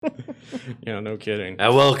No kidding.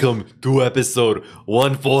 And welcome to episode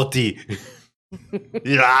 140.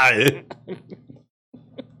 Yeah.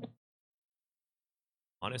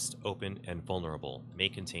 Honest, Open, and Vulnerable may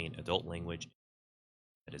contain adult language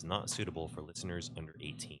that is not suitable for listeners under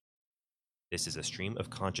 18. This is a stream of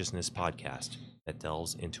consciousness podcast that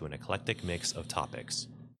delves into an eclectic mix of topics.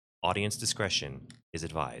 Audience discretion is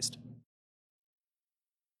advised.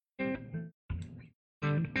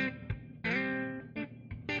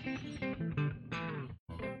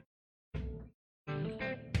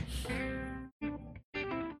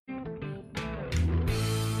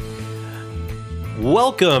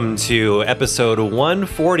 Welcome to episode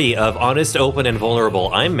 140 of Honest, Open, and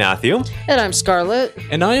Vulnerable. I'm Matthew. And I'm Scarlett.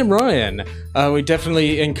 And I am Ryan. We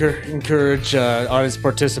definitely encourage audience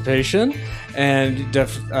participation and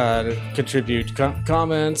contribute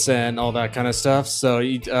comments and all that kind of stuff. So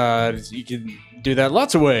you can do that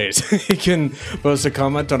lots of ways. You can post a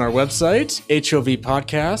comment on our website,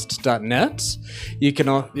 hovpodcast.net. You can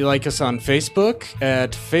like us on Facebook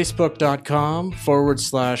at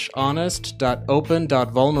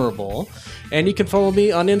facebook.com/honest.open.vulnerable. And you can follow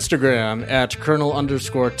me on Instagram at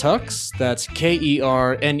Colonel_Tux. That's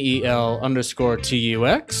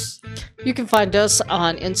KERNEL_TUX. You can find us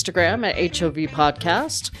on Instagram at HOV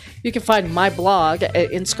Podcast. You can find my blog at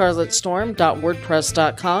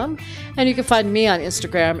inscarletstorm.wordpress.com. And you can find me on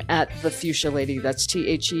Instagram at The Fuchsia Lady. That's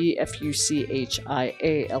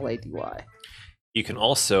TheFuchialady. You can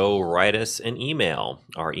also write us an email.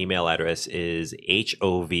 Our email address is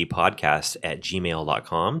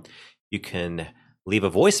hovpodcast@gmail.com. You can leave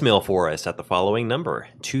a voicemail for us at the following number,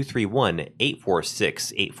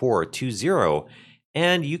 231-846-8420.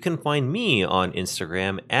 And you can find me on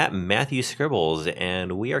Instagram at Matthew Scribbles.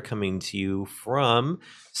 And we are coming to you from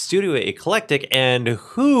Studio Eclectic. And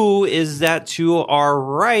who is that to our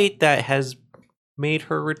right that has made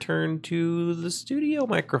her return to the studio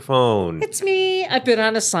microphone? It's me. I've been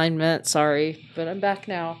on assignment. Sorry, but I'm back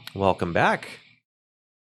now. Welcome back.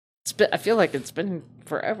 I feel like it's been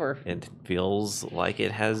forever. It feels like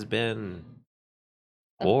it has been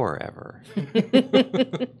forever.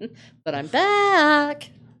 But I'm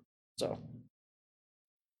back.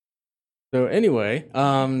 So anyway,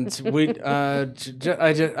 we I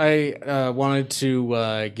wanted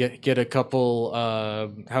to get a couple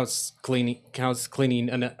house cleaning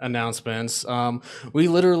announcements. We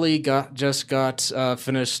literally just got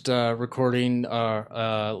finished recording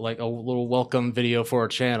like a little welcome video for our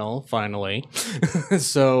channel finally.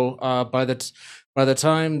 So by the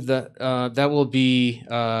time that will be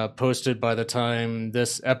posted by the time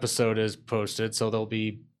this episode is posted, so they'll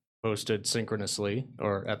be posted synchronously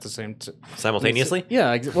or at the same time. Simultaneously?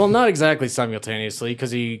 Yeah, well, not exactly simultaneously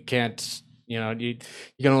because you can't, you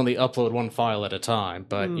can only upload one file at a time,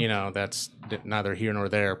 but that's neither here nor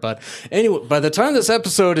there. But anyway, by the time this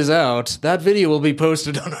episode is out, that video will be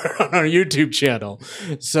posted on our YouTube channel.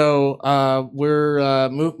 So we're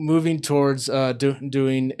moving towards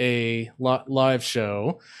doing a live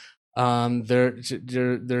show.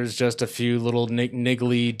 There's just a few little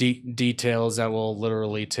niggly details that will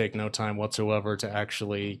literally take no time whatsoever to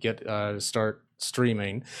actually get start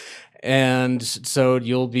streaming, and so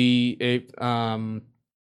you'll be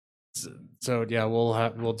so yeah,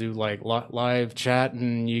 we'll do like live chat,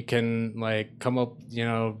 and you can like come up,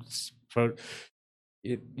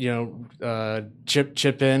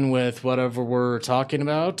 chip in with whatever we're talking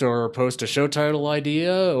about, or post a show title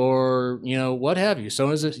idea, or what have you. So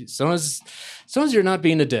as you're not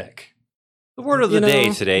being a dick. The word of the day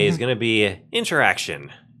today is going to be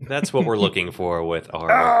interaction. That's what we're looking for with our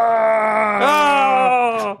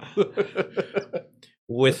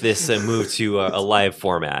with this move to a live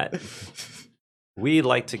format. We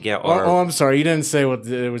like to get our... Oh, I'm sorry. You didn't say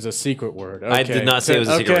it was a secret word. Okay. I did not say it was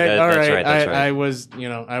a secret word. That's right. I was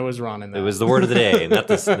wrong in that. It was the word of the day, not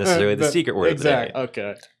necessarily the secret word of the day.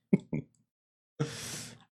 Okay.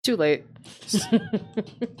 Too late.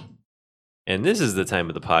 And this is the time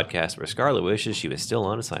of the podcast where Scarlett wishes she was still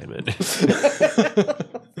on assignment.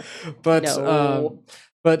 But No.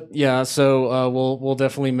 But yeah, so we'll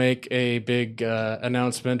definitely make a big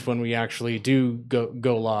announcement when we actually do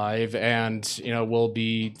go live, and we'll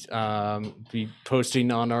be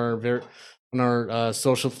posting on our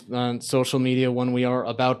social media when we are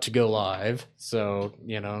about to go live. So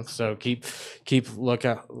so keep look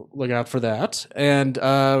out for that. And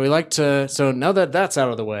we like to. So now that that's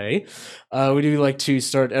out of the way, we do like to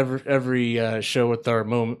start every show with our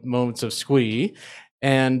moments of squee.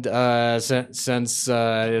 And since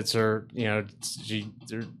it's her, her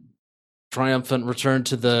triumphant return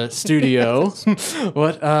to the studio,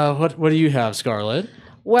 what do you have, Scarlett?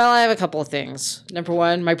 Well, I have a couple of things. Number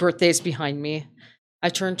one, my birthday's behind me. I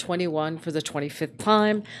turned 21 for the 25th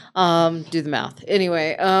time. Do the math.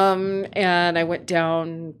 Anyway, and I went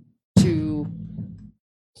down to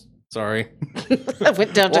Sorry. I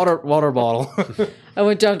went down water bottle. I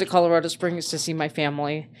went down to Colorado Springs to see my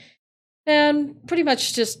family and pretty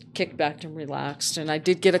much just kicked back and relaxed. And I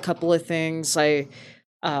did get a couple of things. One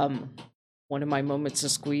of my moments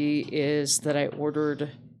of squee is that I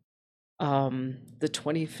ordered the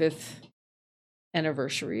 25th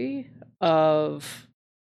anniversary of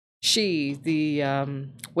the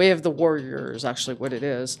Way of the Warrior is actually what it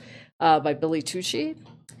is, by Billy Tucci.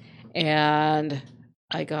 And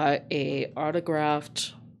I got a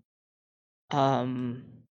autographed Comic-Con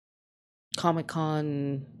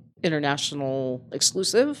International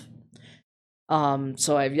exclusive.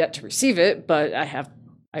 So I've yet to receive it, but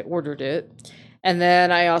I ordered it. And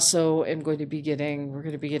then I also we're going to be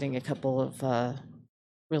getting a couple of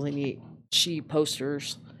really neat She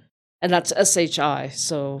posters. And that's SHI.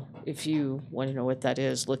 So if you want to know what that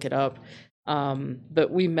is, look it up.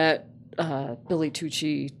 But we met Billy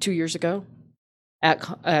Tucci 2 years ago at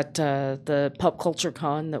the Pop Culture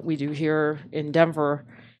Con that we do here in Denver.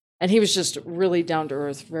 And he was just really down to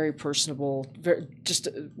earth, very personable, just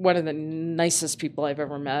one of the nicest people I've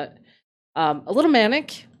ever met. A little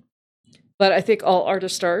manic, but I think all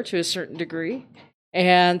artists are to a certain degree.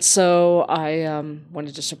 And so I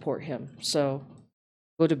wanted to support him. So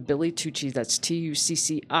go to Billy Tucci, that's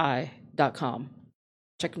TUCCI.com.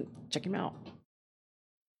 Check him out.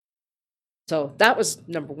 So that was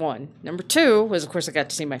number one. Number two was, of course, I got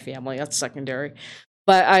to see my family. That's secondary.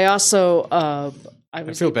 But I also I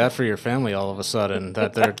feel bad for your family all of a sudden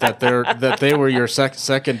that they were your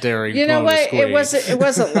secondary. You know what? It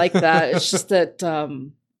wasn't like that. It's just that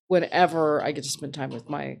whenever I get to spend time with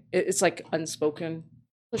it's like unspoken.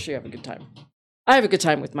 Let's sure you have a good time. I have a good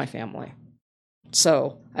time with my family,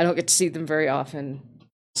 so I don't get to see them very often.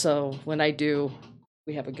 So when I do,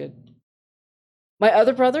 we have a good. My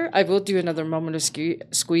other brother, I will do another moment of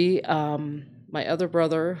squee. My other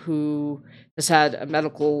brother, who has had a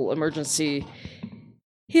medical emergency,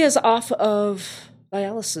 he is off of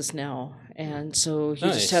dialysis now, and so he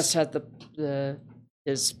just has had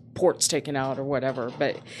his ports taken out or whatever.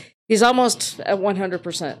 But he's almost at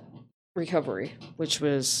 100% recovery, which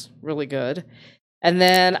was really good. And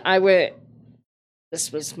then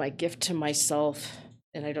this was my gift to myself,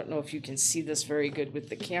 and I don't know if you can see this very good with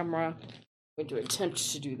the camera. I'm going to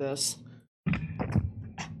attempt to do this.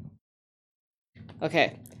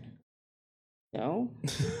 Okay. No?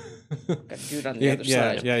 Got to do it on the other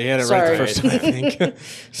side. Yeah, you had it right the first time, I think.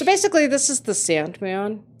 So basically, this is The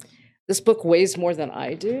Sandman. This book weighs more than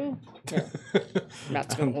I do. Here.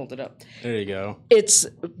 Matt's going to hold it up. There you go. It's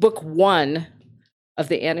book one of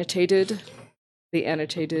the annotated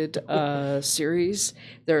series.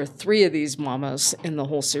 There are 3 of these mamas in the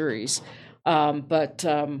whole series.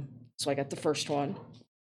 So I got the first one.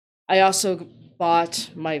 I also bought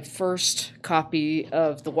my first copy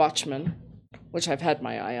of The Watchmen, which I've had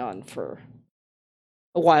my eye on for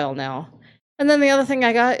a while now. And then the other thing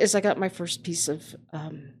I got my first piece of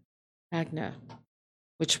Magna,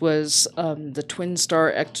 which was the Twin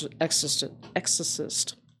Star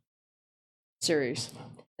Exorcist series.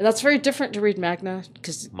 And that's very different to read Magna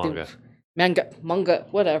because manga,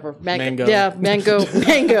 whatever. Mango. Yeah, mango.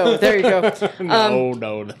 There you go.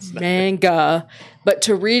 No, that's not. Manga. But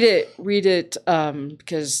to read it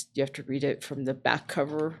because you have to read it from the back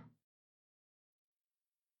cover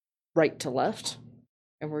right to left.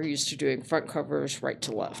 And we're used to doing front covers right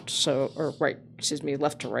to left.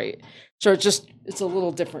 Left to right. So it's a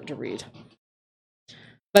little different to read.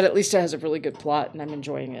 But at least it has a really good plot and I'm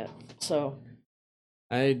enjoying it. So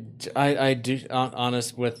I do,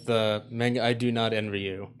 honest with the manga, I do not envy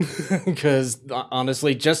you because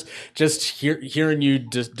honestly, just hearing you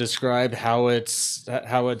describe how it's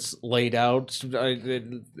laid out,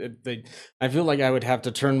 I feel like I would have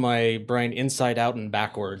to turn my brain inside out and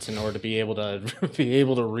backwards in order to be able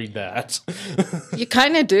to read that. You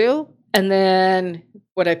kind of do, and then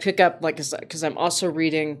what I pick up, like, because I'm also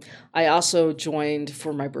reading, I also joined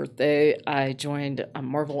for my birthday. I joined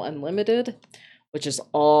Marvel Unlimited, which is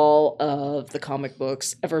all of the comic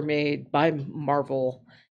books ever made by Marvel,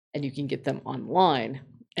 and you can get them online.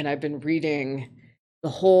 And I've been reading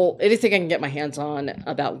anything I can get my hands on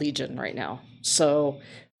about Legion right now. So,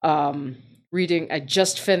 I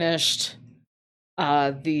just finished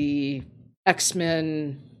the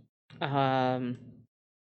X-Men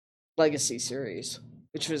Legacy series,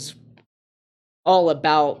 which was all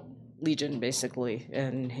about Legion, basically,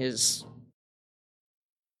 and his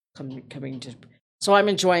coming to So I'm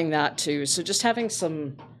enjoying that too. So just having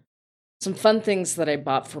some fun things that I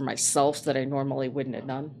bought for myself that I normally wouldn't have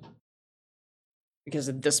done because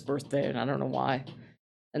of this birthday, and I don't know why.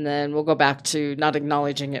 And then we'll go back to not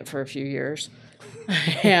acknowledging it for a few years,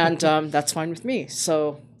 and that's fine with me.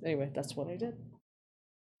 So anyway, that's what I did.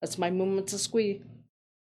 That's my moment to squee.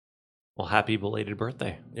 Well, happy belated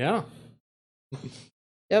birthday. Yeah.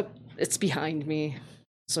 Yep, it's behind me.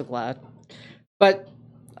 So glad. But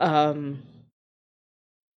I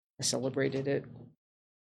celebrated it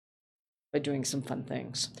by doing some fun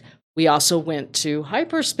things. We also went to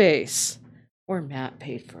hyperspace, where Matt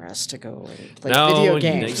paid for us to go and play video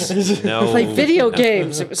games. No, Play video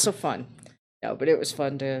games. It was so fun. Yeah, but it was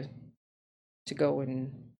fun to go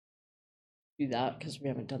and do that because we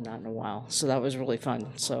haven't done that in a while. So that was really fun.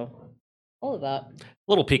 So all of that.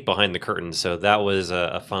 Little peek behind the curtain. So that was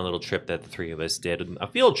a fun little trip that the three of us did, a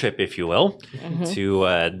field trip, if you will,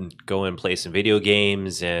 to go and play some video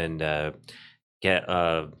games and get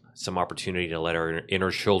some opportunity to let our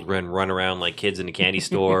inner children run around like kids in a candy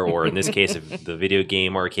store, or in this case, the video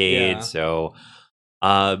game arcade. Yeah. So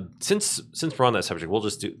since we're on that subject, we'll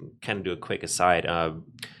just do a quick aside.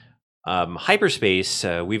 Hyperspace,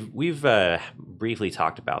 we've briefly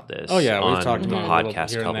talked about this. Oh, yeah, we've on talked the about it a little podcast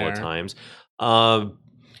here a and couple of there. times.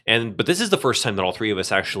 But this is the first time that all three of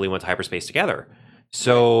us actually went to hyperspace together.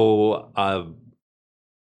 So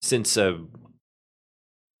since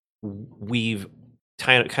we've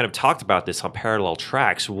kind of talked about this on parallel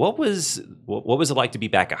tracks, what was it like to be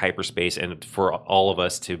back at hyperspace and for all of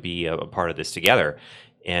us to be a part of this together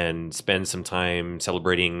and spend some time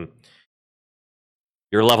celebrating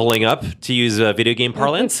your leveling up, to use video game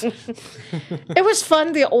parlance? It was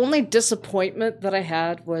fun. The only disappointment that I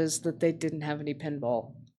had was that they didn't have any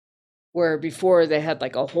pinball. Where before they had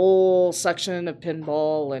like a whole section of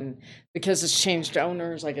pinball, and because it's changed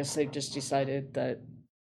owners, I guess they just decided that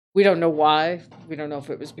we don't know why. We don't know if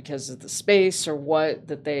it was because of the space or what,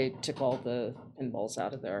 that they took all the pinballs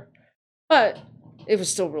out of there. But it was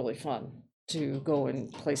still really fun to go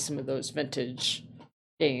and play some of those vintage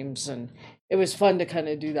games, and it was fun to kind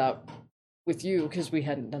of do that with you because we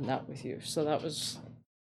hadn't done that with you. So that was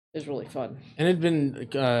really fun. And it'd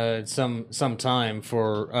been some time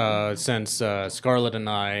for since Scarlett and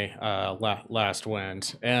I last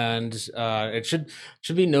went, and it should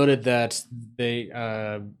be noted that they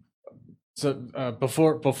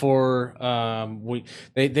before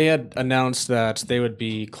they had announced that they would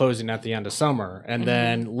be closing at the end of summer, and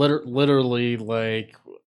then literally like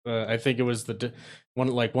I think it was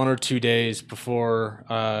one or 2 days before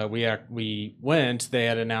we went, they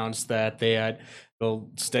had announced that they'll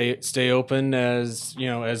stay open as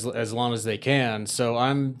as long as they can. So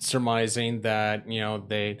I'm surmising that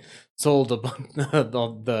they sold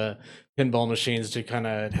the pinball machines to kind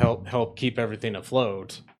of help keep everything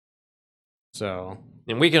afloat. So,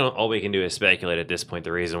 and all we can do is speculate at this point.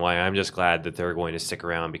 The reason why I'm just glad that they're going to stick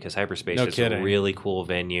around, because hyperspace is a really cool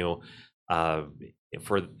venue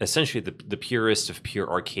for essentially the purest of pure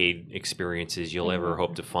arcade experiences you'll ever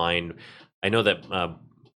hope to find. I know that I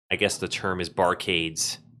guess the term is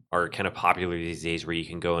barcades are kind of popular these days, where you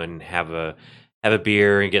can go and have a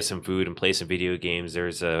beer and get some food and play some video games.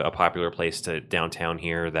 There's a popular place downtown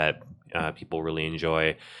here that people really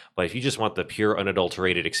enjoy. But if you just want the pure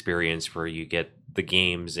unadulterated experience where you get the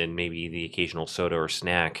games and maybe the occasional soda or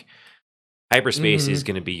snack, hyperspace is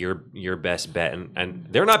going to be your best bet. And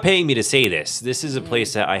they're not paying me to say this. This is a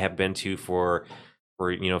place that I have been to for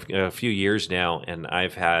a few years now, and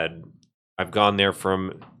I've gone there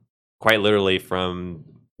from quite literally from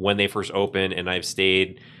when they first opened, and I've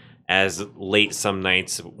stayed as late some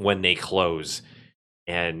nights when they close.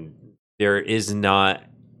 And there is not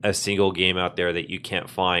a single game out there that you can't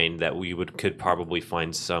find that we could probably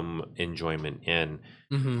find some enjoyment in.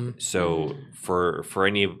 So for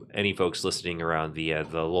any folks listening around the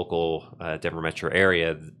local Denver metro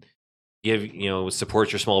area,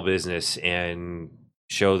 support your small business and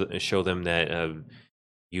show them that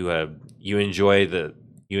you enjoy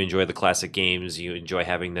the classic games, you enjoy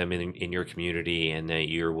having them in your community, and that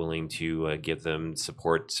you're willing to give them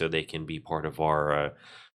support so they can be part of our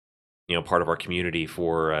community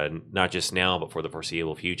for not just now but for the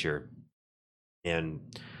foreseeable future. And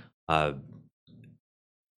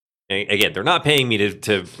again, they're not paying me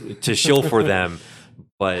to shill for them,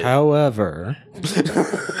 but however,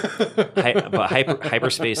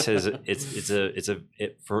 hyperspace has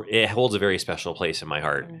it holds a very special place in my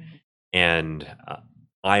heart, and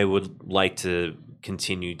I would like to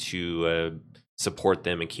continue to support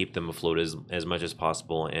them and keep them afloat as much as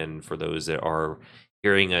possible. And for those that are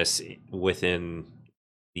hearing us within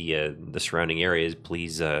the surrounding areas,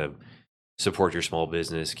 please support your small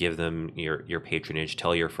business, give them your patronage,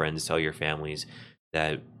 tell your friends, tell your families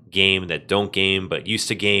that game, that don't game, but used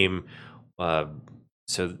to game,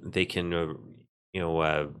 so they can,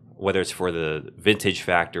 whether it's for the vintage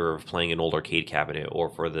factor of playing an old arcade cabinet or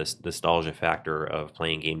for the nostalgia factor of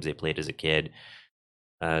playing games they played as a kid,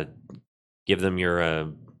 give them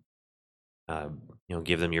your,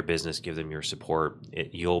 give them your business, give them your support.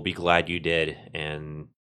 You'll be glad you did, and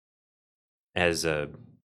as a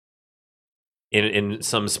in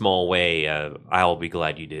some small way, I'll be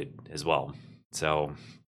glad you did as well. So,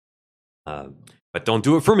 but don't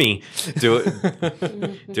do it for me. Do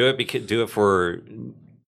it. Do it for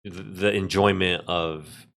the enjoyment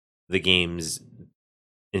of the games,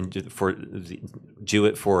 and do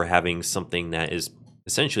it for having something that is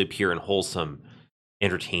essentially pure and wholesome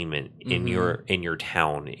entertainment in your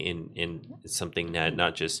town, in something that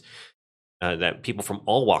not just that people from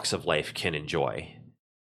all walks of life can enjoy.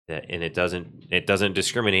 That, and it doesn't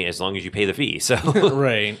discriminate as long as you pay the fee. So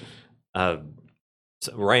Right. So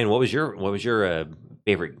Ryan, what was your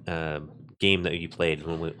favorite game that you played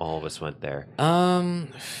when all of us went there?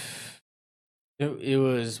 It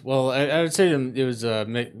was, well, I would say it was a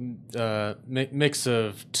mix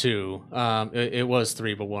of two. It was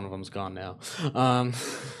three, but one of them's gone now. One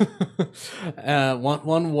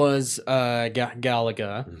was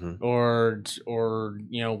Galaga, or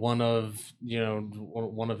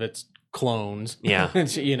one of its clones. Yeah.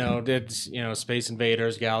 It's Space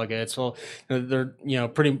Invaders, Galaga. It's all, they're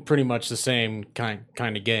pretty much the same kind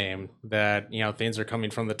of game, that things are coming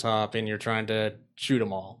from the top and you're trying to shoot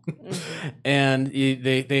them all. And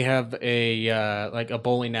they have a like a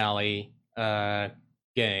bowling alley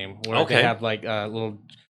game where they have like a little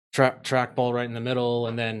trackball right in the middle,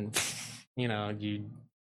 and then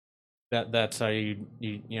that's how you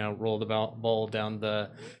roll the ball down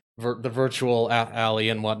the virtual alley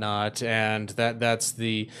and whatnot. And that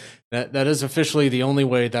is officially the only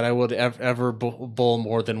way that I would ever bowl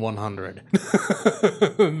more than 100.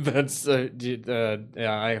 That's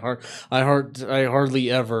I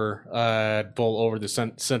hardly ever bowl over the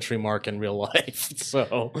century mark in real life.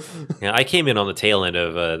 So yeah, I came in on the tail end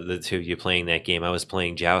of the two of you playing that game. I was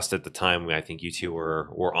playing Joust at the time. I think you two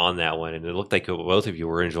were on that one, and it looked like both of you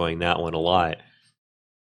were enjoying that one a lot.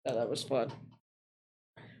 Yeah, that was fun.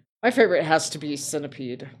 My favorite has to be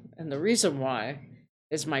Centipede, and the reason why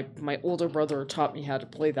is my older brother taught me how to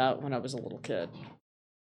play that when I was a little kid.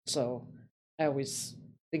 So I always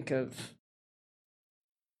think of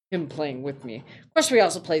him playing with me. Of course, we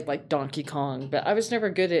also played like Donkey Kong, but I was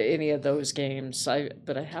never good at any of those games.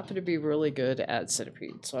 But I happened to be really good at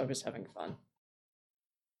Centipede, so I was having fun.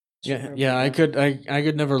 Yeah. I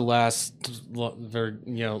could never last very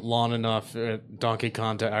long enough at Donkey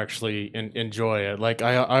Kong to actually enjoy it. Like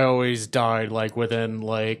I always died like within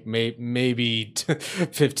like maybe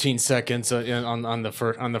 15 seconds on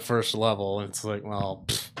the first level. And it's like, well,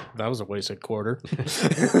 that was a wasted quarter.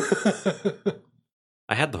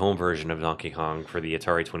 I had the home version of Donkey Kong for the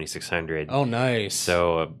Atari 2600. Oh, nice.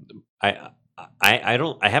 So I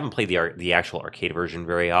haven't played the actual arcade version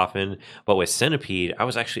very often, but with Centipede, I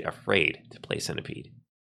was actually afraid to play Centipede.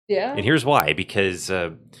 Yeah. And here's why: because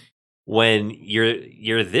when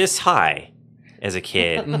you're this high as a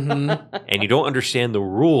kid and you don't understand the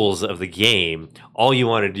rules of the game, all you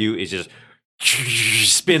want to do is just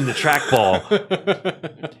spin the trackball.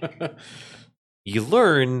 You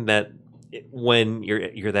learn that when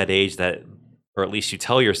you're that age, that, or at least you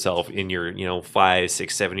tell yourself in your 5,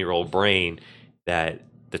 6, 7-year-old brain, that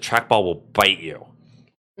the trackball will bite you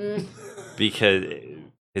because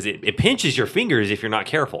it pinches your fingers if you're not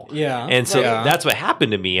careful. Yeah. And so that's what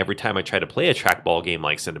happened to me every time I tried to play a trackball game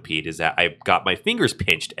like Centipede, is that I got my fingers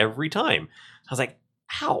pinched every time. I was like,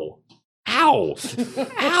 ow, ow,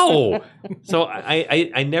 ow. So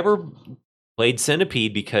I never played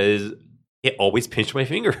Centipede because it always pinched my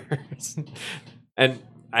fingers. And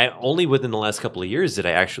I only within the last couple of years did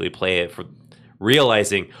I actually play it, for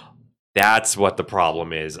realizing that's what the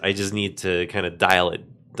problem is. I just need to kind of dial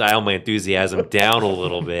my enthusiasm down a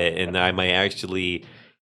little bit, and I might actually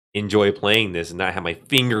enjoy playing this and not have my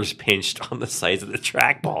fingers pinched on the sides of the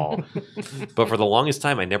trackball. But for the longest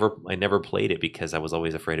time, I never played it because I was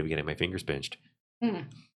always afraid of getting my fingers pinched.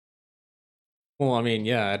 Well, I mean,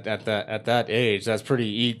 yeah, at that age, that's pretty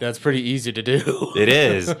easy to do. It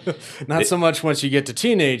is. Not so much once you get to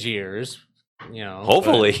teenage years,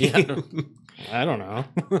 Hopefully. I don't know.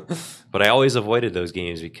 But I always avoided those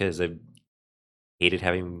games because I hated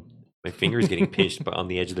having my fingers getting pinched on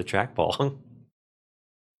the edge of the trackball.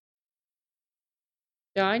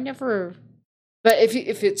 Yeah, I never But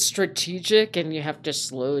if it's strategic and you have to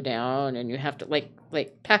slow down and you have to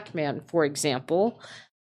like Pac-Man, for example,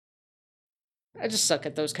 I just suck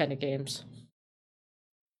at those kind of games.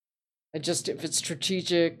 If it's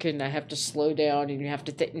strategic and I have to slow down and you have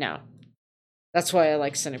to think, no. That's why I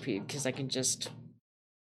like Centipede, because I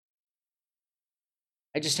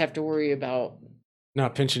just have to worry about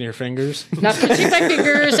Not pinching your fingers. not pinching my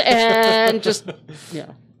fingers and just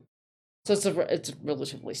yeah. So it's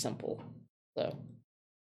relatively simple. So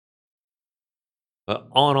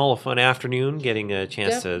all in all, a fun afternoon, getting a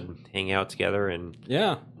chance Yeah. to hang out together and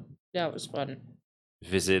Yeah. yeah, it was fun.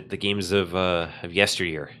 visit the games of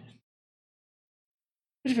yesteryear.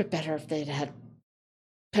 Would have been better if they'd had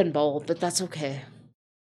pinball, but that's okay.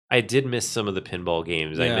 I did miss some of the pinball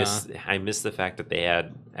games. Yeah. I missed the fact that they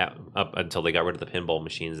had up until they got rid of the pinball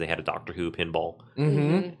machines. They had a Doctor Who pinball,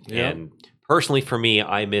 Mm-hmm. Yeah. and personally, for me,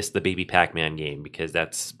 I missed the Baby Pac-Man game because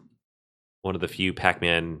that's one of the few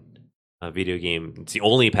Pac-Man video game. It's the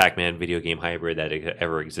only Pac-Man video game hybrid that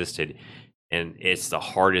ever existed, and it's the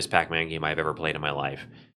hardest Pac-Man game I've ever played in my life.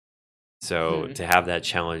 So to have that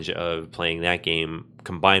challenge of playing that game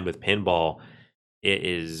combined with pinball, it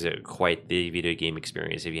is quite the video game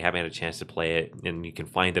experience. If you haven't had a chance to play it, and you can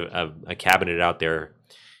find a cabinet out there,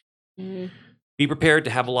 be prepared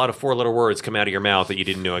to have a lot of 4-letter words come out of your mouth that you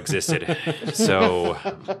didn't know existed. So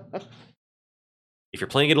if you're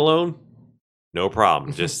playing it alone, no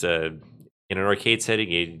problem. Just in an arcade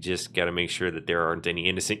setting, you just got to make sure that there aren't any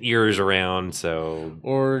innocent ears around. So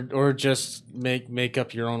Or just make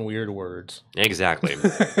up your own weird words exactly,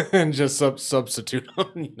 and just substitute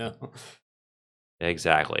them.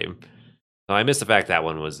 exactly. So I missed the fact that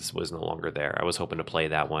one was no longer there. I was hoping to play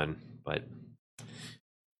that one, but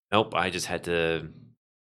nope. I just had to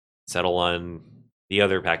settle on the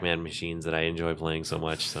other Pac-Man machines that I enjoy playing so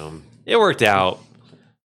much. So it worked out.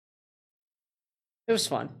 It was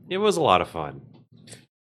fun. It was a lot of fun.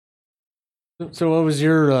 So what was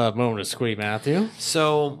your moment of squee, Matthew?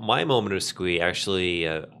 So my moment of squee, actually,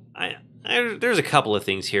 there's a couple of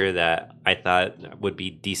things here that I thought would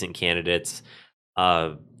be decent candidates.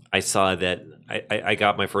 I saw that I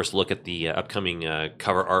got my first look at the upcoming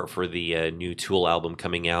cover art for the new Tool album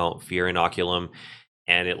coming out, Fear Inoculum,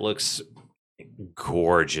 and it looks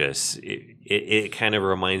gorgeous. It kind of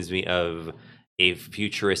reminds me of a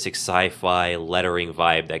futuristic sci-fi lettering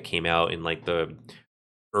vibe that came out in like the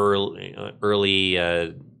early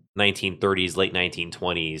 1930s, late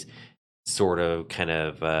 1920s sort of kind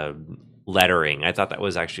of lettering. I thought that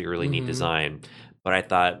was actually a really neat design, but I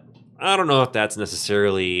thought, I don't know if that's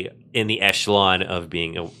necessarily in the echelon of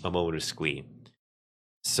being a moment of squee.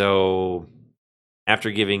 So after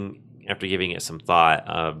giving it some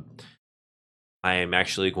thought, I am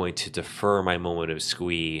actually going to defer my moment of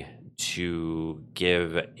squee to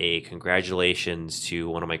give a congratulations to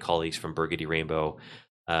one of my colleagues from Burgundy Rainbow,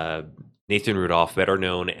 Nathan Rudolph, better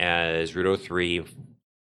known as Rudo3,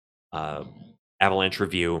 Avalanche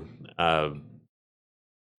Review.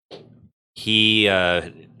 He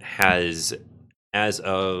has, as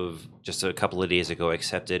of just a couple of days ago,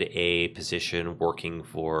 accepted a position working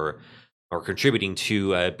for or contributing to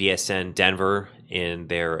BSN Denver in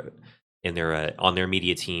their on their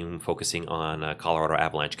media team, focusing on Colorado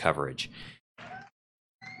Avalanche coverage.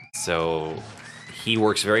 So he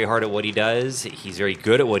works very hard at what he does. He's very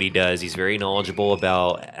good at what he does. He's very knowledgeable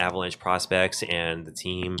about Avalanche prospects and the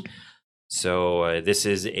team. So this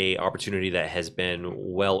is a opportunity that has been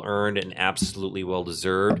well earned and absolutely well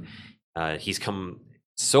deserved. He's come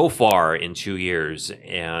so far in 2 years,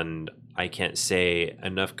 and I can't say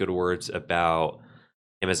enough good words about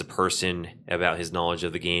him as a person, about his knowledge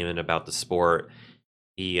of the game and about the sport.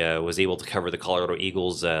 He was able to cover the Colorado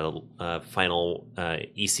Eagles' final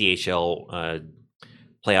ECHL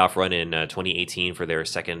playoff run in 2018 for their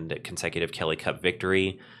second consecutive Kelly Cup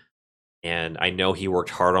victory. And I know he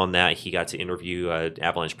worked hard on that. He got to interview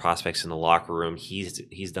Avalanche prospects in the locker room.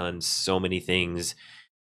 He's done so many things,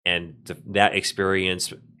 and that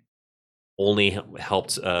experience only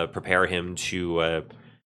helped prepare him to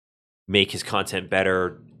make his content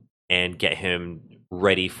better and get him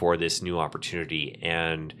ready for this new opportunity.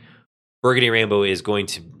 And Burgundy Rainbow is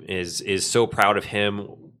is so proud of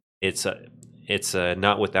him. It's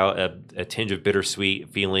not without a tinge of bittersweet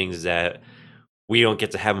feelings that we don't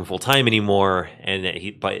get to have him full time anymore, and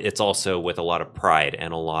that but it's also with a lot of pride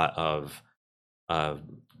and a lot of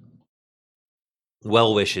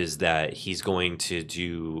well wishes that he's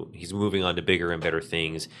moving on to bigger and better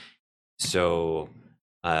things. So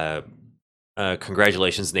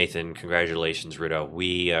congratulations, Nathan. Congratulations, Rudo.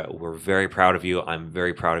 We're very proud of you. I'm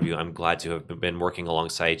very proud of you. I'm glad to have been working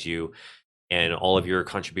alongside you. and all of your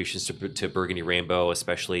contributions to Burgundy Rainbow,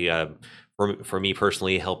 especially for me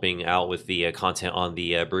personally, helping out with the content on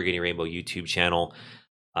the Burgundy Rainbow YouTube channel.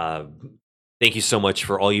 Thank you so much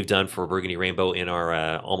for all you've done for Burgundy Rainbow in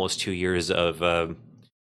our almost 2 years of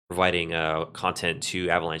providing content to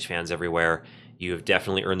Avalanche fans everywhere. You have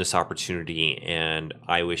definitely earned this opportunity, and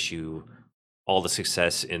I wish you all the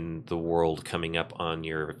success in the world coming up on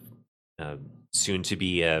your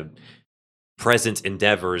soon-to-be present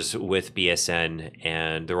endeavors with BSN.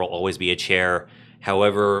 And there will always be a chair,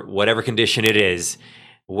 however, whatever condition it is,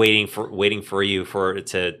 waiting for you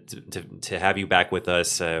to have you back with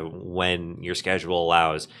us when your schedule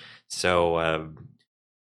allows. So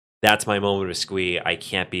that's my moment of squee. I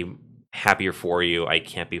can't be happier for you. I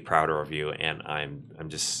can't be prouder of you, and I'm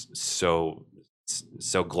just so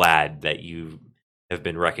glad that you have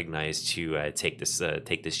been recognized to take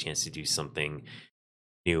this chance to do something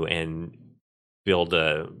new and build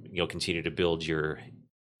continue to build your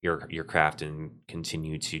craft and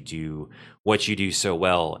continue to do what you do so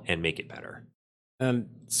well and make it better. And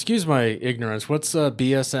excuse my ignorance, what's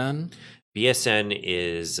BSN? BSN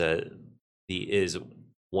is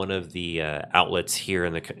one of the outlets here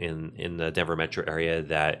in the Denver metro area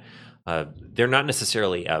that they're not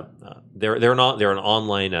necessarily they're an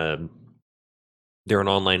online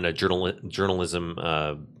journalism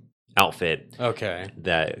outfit. Okay.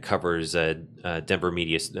 That covers Denver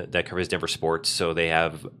media, that covers Denver sports. So they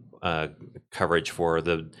have coverage for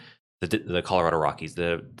the Colorado Rockies,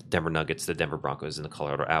 the Denver Nuggets, the Denver Broncos, and the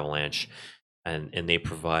Colorado Avalanche, and they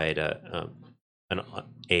provide a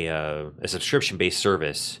subscription based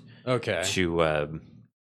service. Okay. To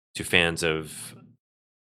fans of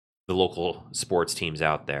the local sports teams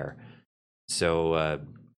out there. So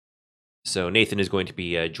Nathan is going to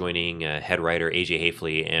be joining head writer AJ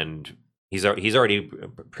Hafley, and he's already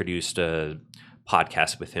produced a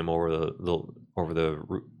podcast with him over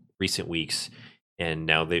the recent weeks, and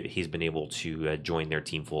now he's been able to join their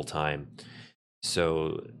team full time.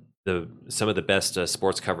 So some of the best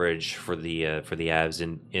sports coverage for the Avs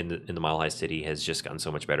in the Mile High City has just gotten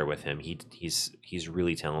so much better with him. He's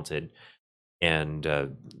really talented, and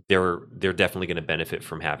they're definitely going to benefit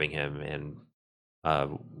from having him. And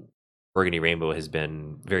Burgundy Rainbow has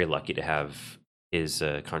been very lucky to have his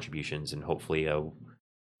contributions, and hopefully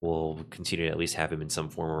we'll continue to at least have him in some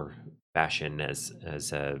form or fashion as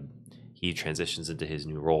he transitions into his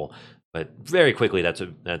new role. But very quickly, that's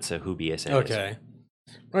who BSN is. Okay.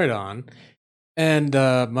 Right on. And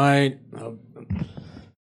my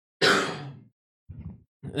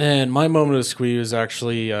moment of squee was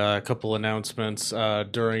actually a couple announcements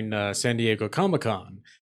during San Diego Comic-Con.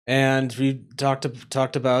 And we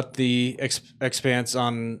talked about the Expanse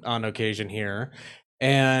on occasion here,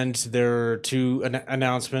 and there are two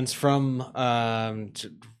announcements from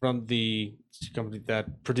the company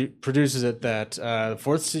that produces it, that the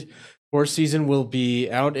fourth season will be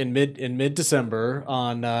out in mid December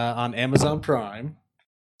on Amazon Prime.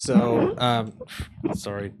 So,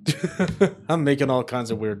 sorry, I'm making all kinds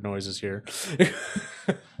of weird noises here.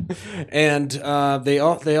 And they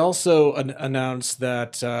also announced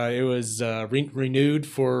that it was renewed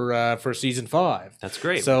for season 5. That's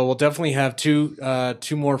great. So we'll definitely have two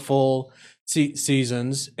more full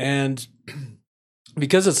seasons, and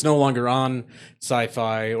because it's no longer on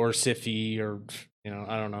Sci-Fi or Sci-Fi, or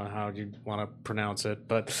I don't know how you want to pronounce it,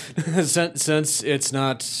 but since it's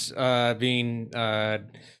not being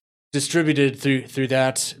distributed through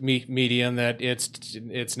that medium, that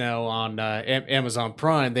it's now on Amazon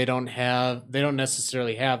Prime, they don't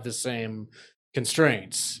necessarily have the same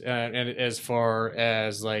constraints, and as far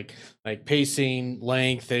as like pacing,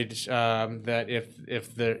 length, that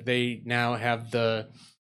if they now have the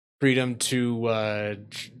freedom to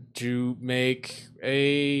make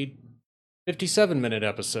a 57-minute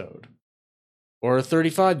episode or a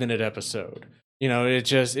 35-minute episode. It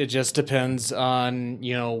just depends on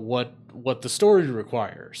what the story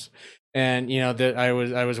requires. And that I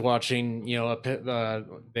was watching,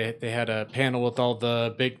 they had a panel with all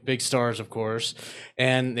the big stars, of course,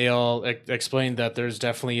 and they all explained that there's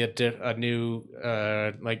definitely a new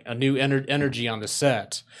energy on the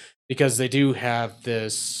set, because they do have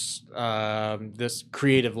this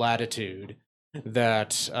creative latitude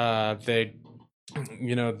that they,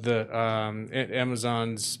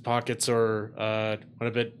 Amazon's pockets are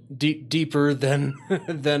a bit deeper than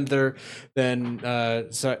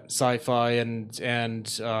Sci-Fi and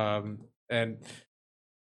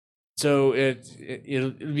So it'll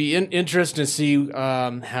be interesting to see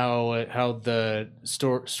how the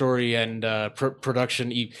story and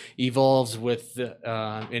production evolves with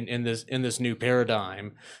in this new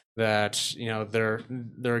paradigm that the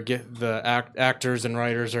actors and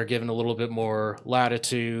writers are given a little bit more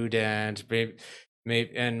latitude and maybe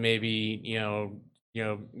be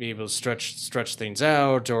able to stretch things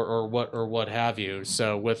out or what have you.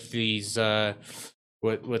 So with these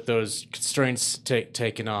with those constraints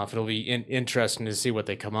taken off, it'll be interesting to see what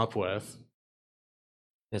they come up with.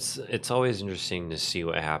 It's always interesting to see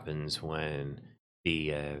what happens when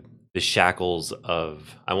the shackles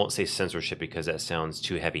of, I won't say censorship because that sounds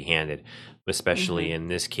too heavy-handed, but especially in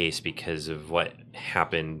this case because of what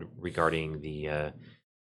happened regarding the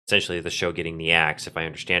essentially the show getting the axe, if I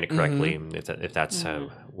understand it correctly, if that's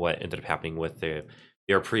what ended up happening with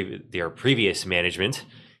their previous management,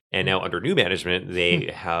 and now under new management,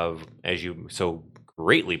 they have, as you so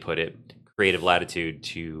greatly put it, creative latitude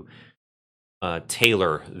to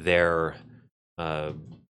tailor their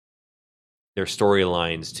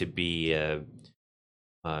storylines to be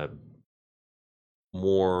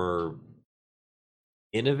more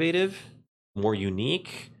innovative, more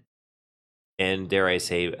unique, and dare I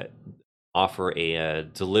say, offer a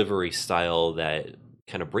delivery style that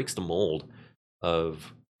kind of breaks the mold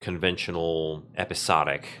of conventional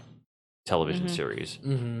episodic television series.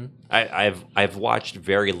 I've watched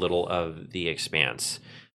very little of The Expanse,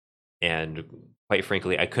 and quite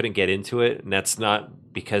frankly, I couldn't get into it. And that's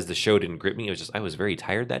not because the show didn't grip me. It was just I was very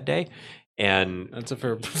tired that day. And that's a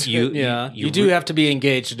fair. You do have to be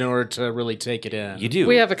engaged in order to really take it in. You do.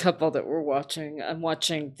 We have a couple that we're watching. I'm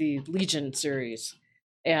watching the Legion series,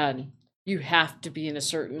 and you have to be in a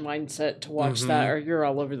certain mindset to watch that, or you're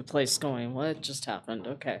all over the place going, "What just happened?"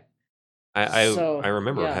 Okay. I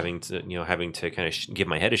remember having to kind of give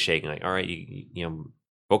my head a shake and like, all right, you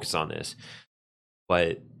focus on this.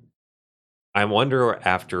 But I wonder,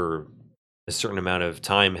 after a certain amount of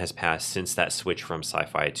time has passed since that switch from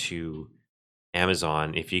Sci-Fi to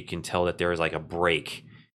Amazon, if you can tell that there is like a break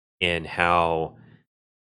in how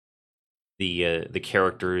the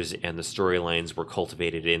characters and the storylines were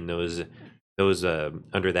cultivated in those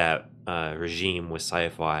under that regime with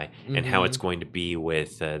Sci-Fi, and how it's going to be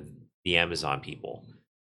with the Amazon people.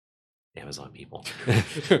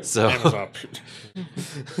 So Amazon.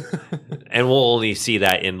 And we'll only see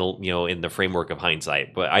that in the framework of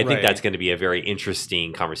hindsight, but I think that's going to be a very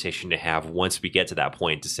interesting conversation to have once we get to that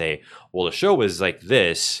point, to say, well, the show was like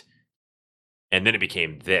this and then it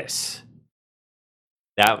became this.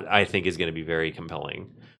 That I think is going to be very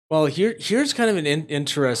compelling. Well, here's kind of an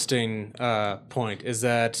interesting point, is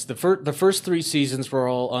that the first 3 seasons were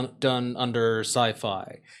all done under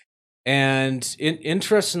Sci-Fi. And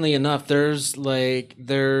interestingly enough, there's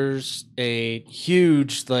a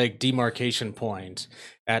huge demarcation point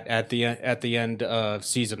at the end of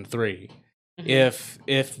season 3. If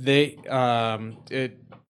they I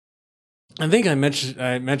think I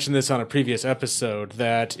mentioned this on a previous episode,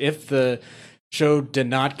 that if the show did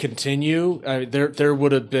not continue, there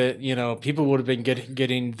would have been, people would have been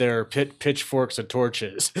getting their pitchforks and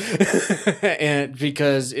torches, and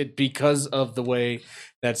because of the way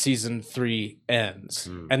that season 3 ends,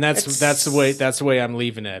 and that's the way I'm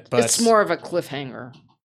leaving it. But it's more of a cliffhanger.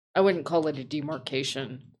 I wouldn't call it a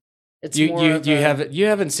demarcation. It's you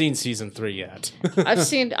haven't seen season 3 yet. I've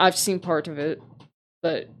seen part of it,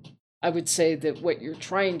 but I would say that what you're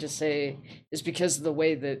trying to say is because of the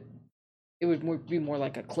way that it would be more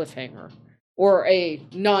like a cliffhanger or a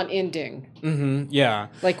non-ending. Yeah,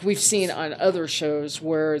 like we've seen on other shows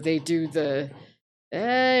where they do the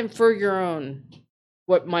for your own.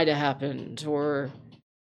 What might have happened, or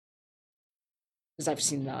because I've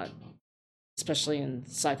seen that, especially in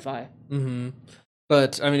Sci-Fi.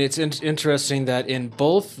 But I mean, it's interesting that in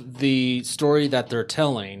both the story that they're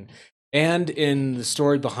telling and in the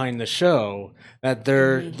story behind the show, that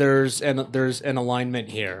there's an alignment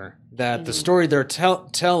here. That the story they're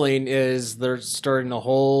telling is they're starting a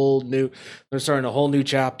whole new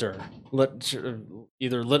chapter.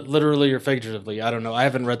 Either literally or figuratively, I don't know. I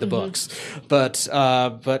haven't read the books, but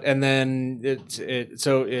and then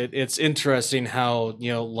it's interesting how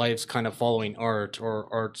life's kind of following art,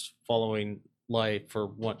 or art's following life, or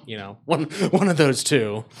one of those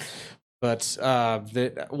two. But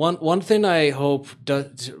the one thing I hope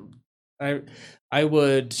I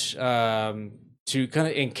would to kind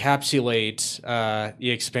of encapsulate The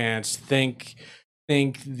Expanse, think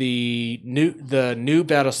the new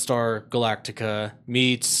Battlestar Galactica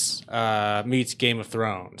meets Game of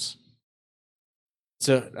Thrones.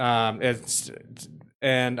 So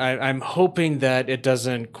I'm hoping that it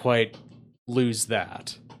doesn't quite lose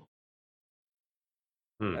that.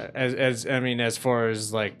 as I mean, as far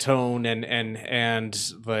as like tone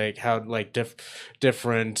and like how like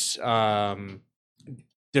different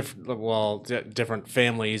different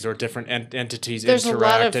families or different entities There's a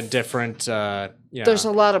lot interact of- and different yeah. There's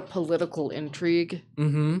a lot of political intrigue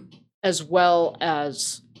as well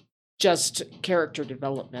as just character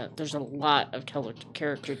development. There's a lot of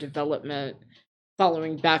character development,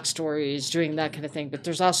 following backstories, doing that kind of thing. But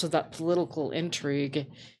there's also that political intrigue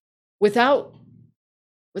without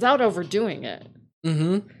overdoing it,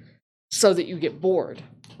 so that you get bored.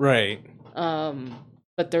 Right.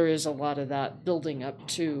 But there is a lot of that building up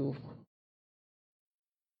to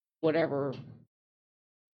whatever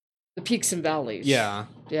the peaks and valleys. Yeah.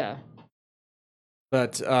 Yeah.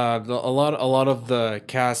 But a lot of the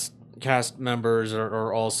cast members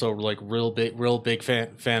are also like real big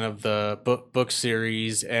fan of the book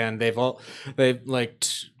series, and they've like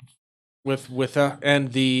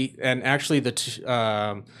actually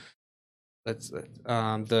the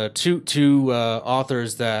two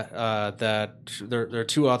authors that there are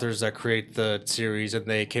two authors that create the series, and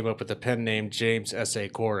they came up with a pen name James S.A.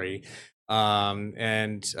 Corey,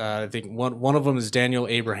 and I think one of them is Daniel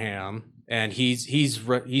Abraham. And he's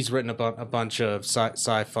written about a bunch of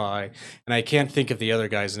sci-fi, and I can't think of the other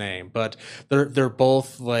guy's name, but they're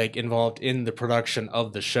both like involved in the production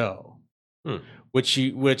of the show, which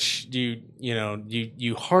you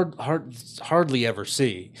hardly ever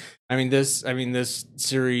see. I mean this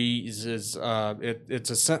series is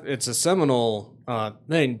it's a seminal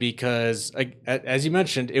thing because as you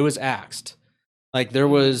mentioned, it was axed. Like there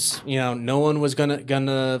was, no one was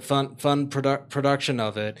gonna fund production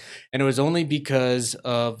of it, and it was only because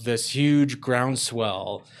of this huge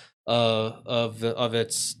groundswell of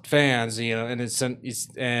its fans, and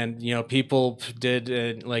people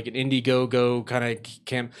did like an Indiegogo kind of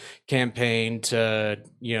campaign to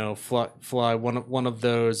fly one of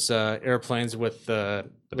those airplanes with the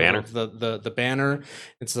banner. The banner.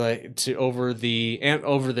 It's like over the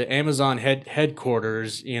Amazon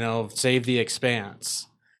headquarters, save the expanse.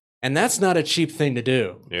 And that's not a cheap thing to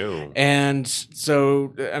do. No. And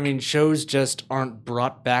so, I mean, shows just aren't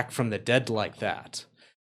brought back from the dead like that.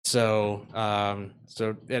 So, I'm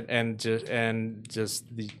done.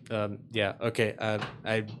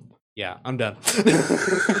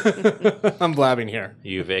 I'm blabbing here.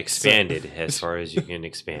 You've expanded as far as you can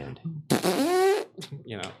expand.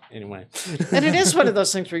 Anyway. And it is one of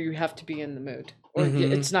those things where you have to be in the mood, or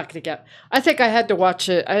it's not going to get. I think I had to watch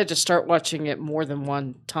it. I had to start watching it more than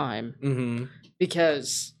one time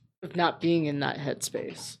because of not being in that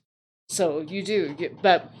headspace. So you do,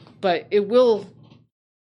 but it will.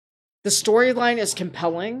 The storyline is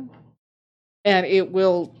compelling, and it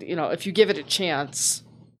will. If you give it a chance,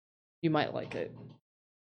 you might like it.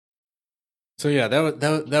 So yeah,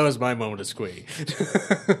 that was my moment of squee.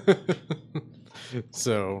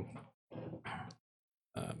 So,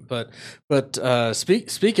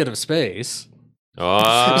 speaking of space. Oh,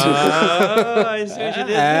 I see what you did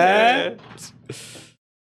there.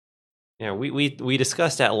 Yeah, we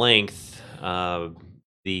discussed at length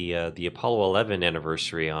the Apollo 11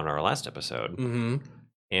 anniversary on our last episode,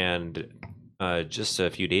 and just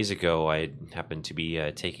a few days ago, I happened to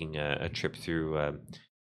be taking a trip through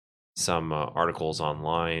some articles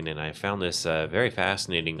online, and I found this very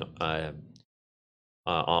fascinating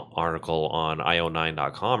article on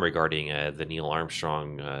io9.com regarding the Neil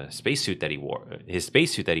Armstrong spacesuit that he wore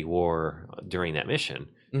during that mission.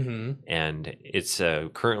 And it's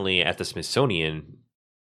currently at the Smithsonian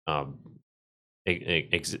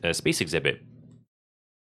space exhibit.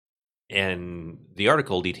 And the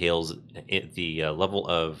article details the level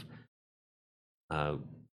of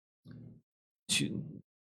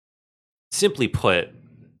simply put,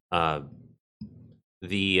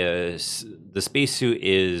 the spacesuit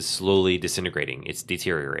is slowly disintegrating. It's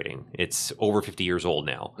deteriorating. It's over 50 years old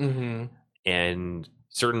now, and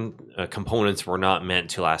certain components were not meant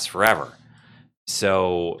to last forever.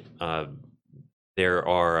 So there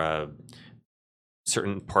are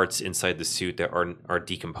certain parts inside the suit that are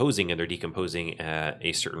decomposing, and they're decomposing at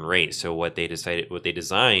a certain rate. So what they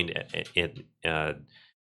designed at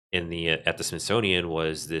the Smithsonian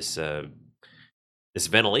was this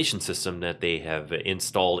ventilation system that they have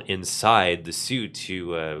installed inside the suit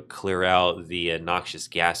to clear out the noxious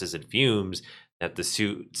gases and fumes that the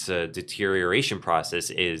suit's deterioration process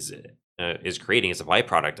is creating as a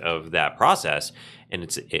byproduct of that process, and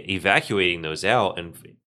it's evacuating those out and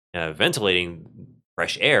ventilating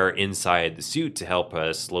fresh air inside the suit to help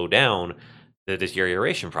slow down the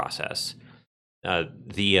deterioration process.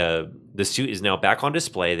 The suit is now back on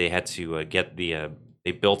display. They had to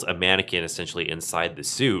they built a mannequin essentially inside the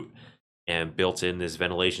suit and built in this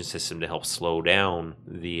ventilation system to help slow down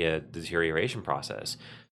the deterioration process.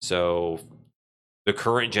 So the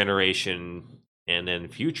current generation and then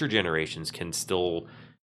future generations can still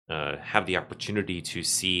have the opportunity to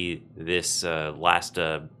see this last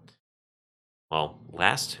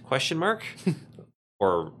question mark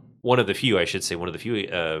or one of the few, I should say, one of the few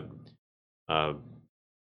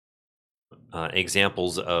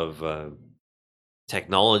examples of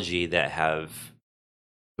technology that have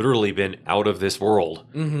literally been out of this world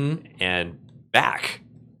and back.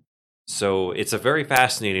 So it's a very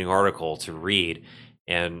fascinating article to read,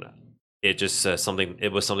 and it just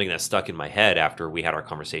it was something that stuck in my head after we had our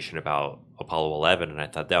conversation about Apollo 11, and I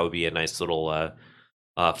thought that would be a nice little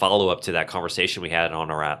follow up to that conversation we had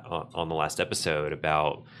on on the last episode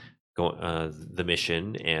about the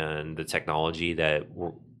mission and the technology that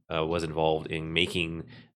was involved in making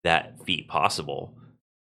that feat possible,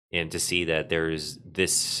 and to see that there's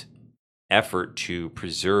this effort to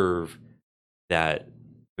preserve that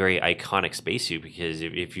very iconic spacesuit. Because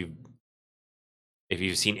if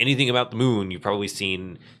you've seen anything about the moon, you've probably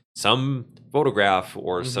seen some photograph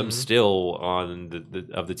or some still on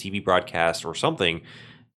the TV broadcast or something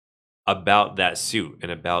about that suit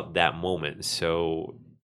and about that moment. So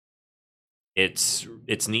it's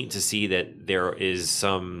neat to see that there's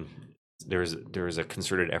a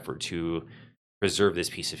concerted effort to preserve this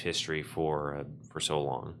piece of history for so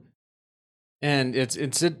long. And it's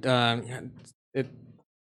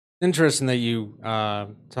interesting that you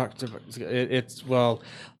talked about it. It's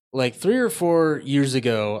like 3 or 4 years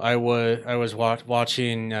ago, I was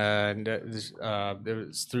watching it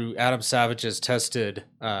was through Adam Savage's Tested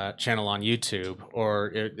channel on YouTube, or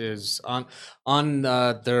it is on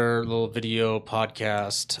their little video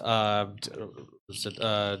podcast.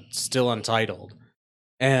 Still Untitled,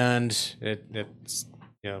 and it's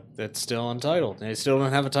it's still untitled. They still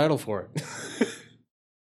don't have a title for it.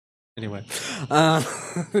 Anyway,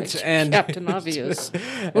 and Captain Obvious.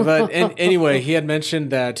 But anyway, he had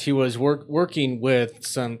mentioned that he was working with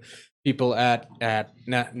some people at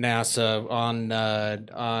NASA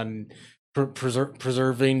on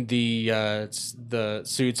preserving the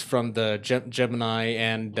suits from the Gemini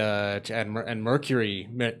and Mercury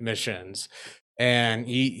missions, and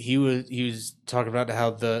he was talking about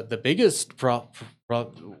how the biggest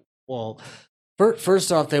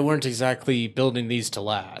first off, they weren't exactly building these to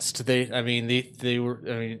last. They were.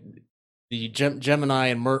 The Gemini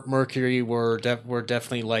and Mercury were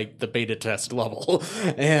definitely like the beta test level,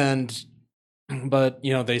 but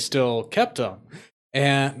they still kept them,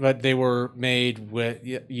 but they were made with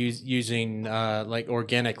using like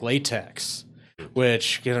organic latex,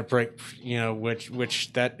 which gonna break,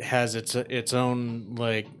 which that has its own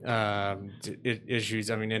like issues.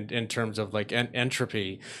 I mean, in terms of like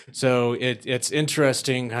entropy. So it's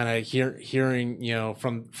interesting, kind of hearing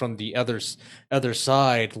from the other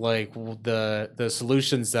side, like the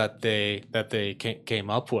solutions that they came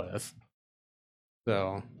up with.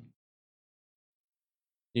 So,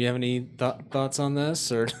 do you have any thoughts on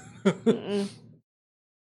this, or? Don't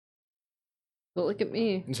look at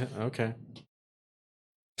me. Okay.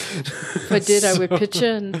 If I did, I would pitch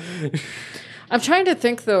in. I'm trying to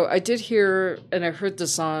think, though. I did hear, and I heard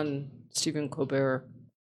this on Stephen Colbert.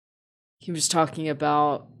 He was talking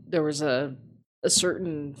about there was a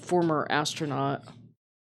certain former astronaut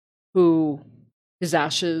who his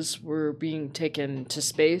ashes were being taken to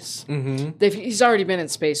space. He's already been in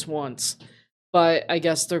space once, but I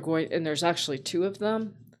guess they're going, and there's actually 2 of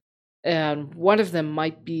them, and one of them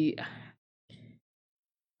might be.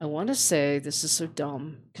 I want to say, this is so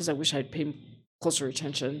dumb because I wish I'd paid closer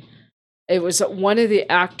attention. It was one of the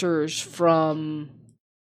actors from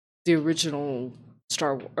the original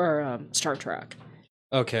Star Trek.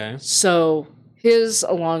 Okay. So his,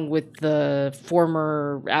 along with the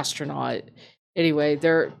former astronaut, anyway,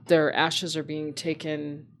 their ashes are being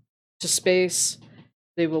taken to space.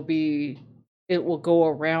 It will go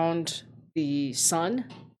around the sun,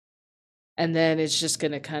 and then it's just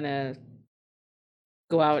going to kind of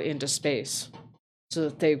go out into space, so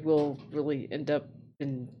that they will really end up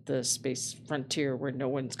in the space frontier where no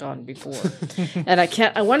one's gone before. And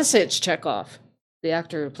I want to say it's Chekhov, the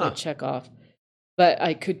actor who played Chekhov, but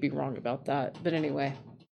I could be wrong about that. But anyway,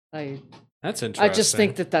 that's interesting. I just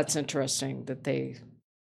think that's interesting that they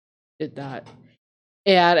did that.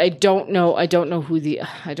 And I don't remember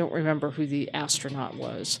who the astronaut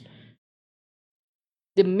was.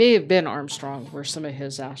 It may have been Armstrong, where some of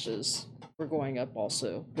his ashes were going up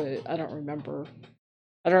also, but I don't remember.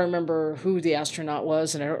 I don't remember who the astronaut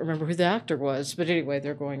was, and I don't remember who the actor was. But anyway,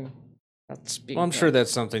 they're going. That's being. Well, I'm sure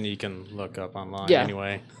that's something you can look up online.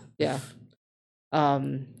 Anyway. Yeah.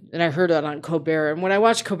 And I heard it on Colbert. And when I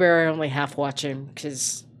watch Colbert, I only half watch him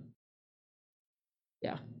because,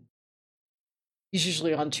 yeah, he's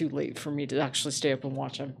usually on too late for me to actually stay up and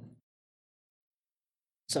watch him.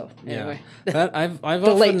 So anyway, that I've the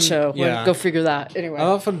often, Late Show. Yeah, Go figure that. Anyway, I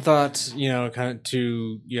often thought, kind of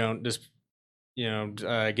to, just,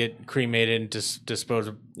 get cremated and dispose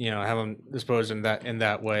of, have them disposed in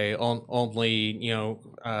that way. Only,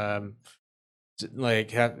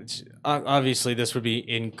 like obviously this would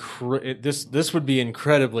be this would be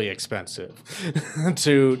incredibly expensive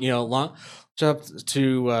to launch up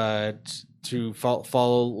to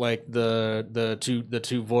follow like the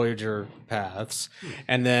two Voyager paths,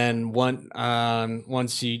 and then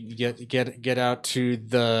once you get out to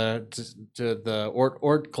the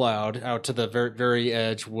Oort cloud, out to the very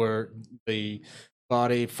edge where the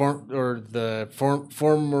body former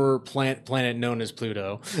planet known as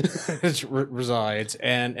Pluto resides,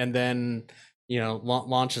 and then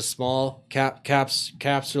launch a small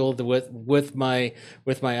capsule with my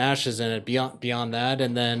ashes in it beyond that,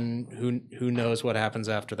 and then who knows what happens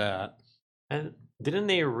after that. And didn't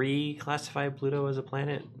they reclassify Pluto as a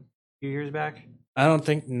planet a few years back? I don't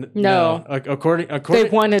think no. According they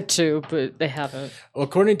wanted to, but they haven't.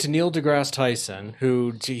 According to Neil deGrasse Tyson,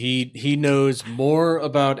 who he knows more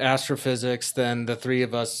about astrophysics than the three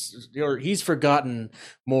of us, or he's forgotten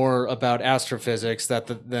more about astrophysics than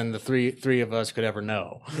the three of us could ever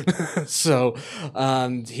know. So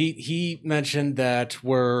he mentioned that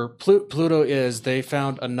where Pluto is, they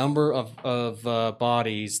found a number of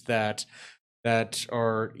bodies that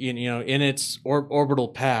are in its orbital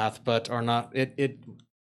path, but are not it.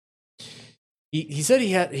 He said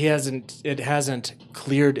it hasn't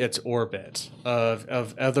cleared its orbit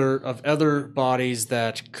of other bodies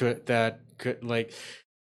that could like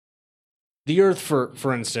the Earth,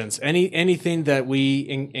 for instance. Anything that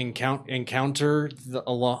we encounter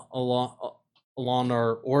along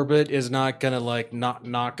our orbit is not gonna like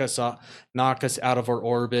knock us out of our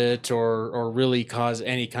orbit or really cause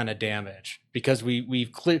any kind of damage, because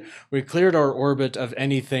we've cleared our orbit of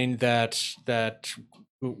anything that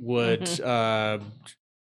would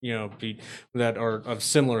be that are of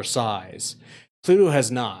similar size. Pluto has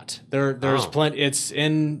not. There's plenty. It's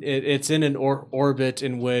in an orbit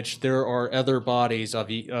in which there are other bodies of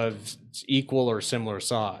equal or similar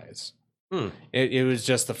size. It was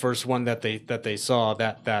just the first one that they saw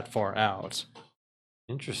that far out.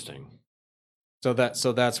 Interesting. So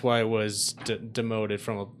that's why it was demoted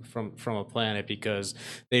from a planet, because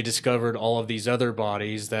they discovered all of these other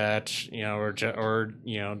bodies that are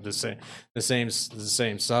the same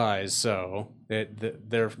size. So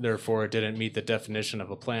therefore it didn't meet the definition of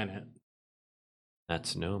a planet.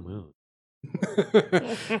 That's no moon.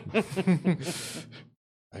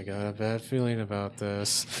 I got a bad feeling about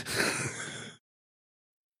this.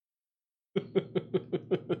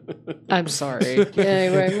 I'm sorry.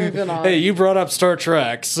 Anyway, moving on. Hey, you brought up Star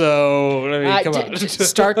Trek, so I mean, come on.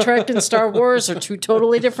 Star Trek and Star Wars are two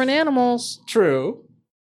totally different animals. True,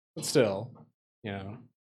 but still,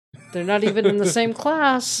 they're not even in the same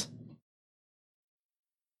class.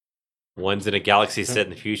 One's in a galaxy set in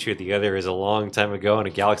the future. The other is a long time ago in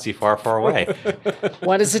a galaxy far, far away.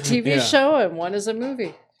 One is a TV show and one is a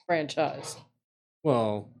movie franchise.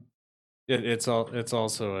 Well, it's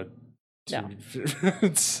also a. No.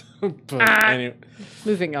 Anyway.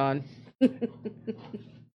 Moving on.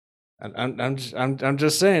 I'm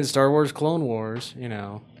just saying, Star Wars, Clone Wars.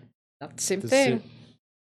 Not the same thing.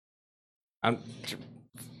 I'm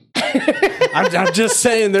just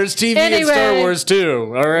saying, there's TV in Star Wars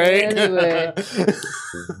too. All right. Anyway.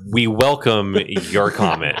 We welcome your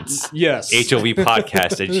comments. Yes.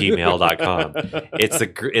 HOVpodcast@gmail.com.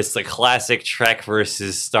 It's the classic Trek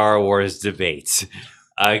versus Star Wars debate.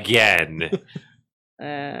 Again.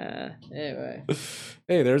 Anyway.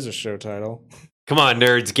 Hey, there's a show title. Come on,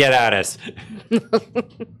 nerds, get at us.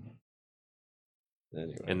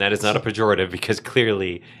 Anyway. And that is not a pejorative, because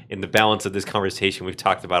clearly in the balance of this conversation we've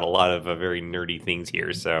talked about a lot of very nerdy things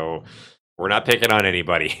here, so we're not picking on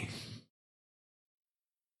anybody.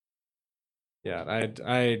 Yeah,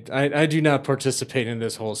 I do not participate in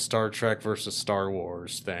this whole Star Trek versus Star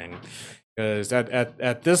Wars thing, because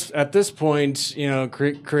at this point,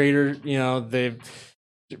 creator, they've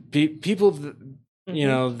people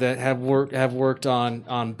that have worked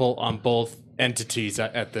on both entities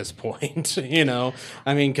at this point. I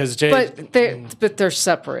mean, because but they're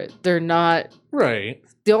separate. They're not right.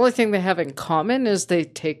 The only thing they have in common is they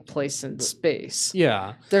take place in space.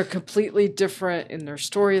 Yeah, they're completely different in their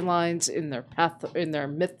storylines, in their in their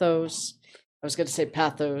mythos. I was going to say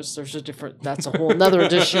pathos. That's a whole nother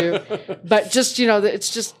issue. But just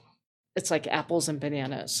it's just it's like apples and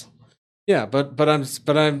bananas. Yeah, but I'm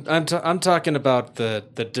talking about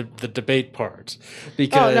the debate part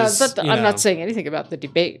because I'm not saying anything about the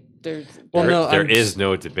debate. There is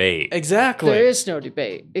no debate. Exactly. There is no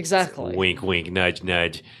debate. Exactly. Wink, wink, nudge,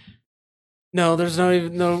 nudge. No, there's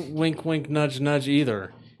no wink, wink, nudge, nudge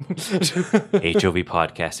either.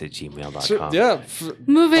 HOVpodcast@gmail.com. Yeah.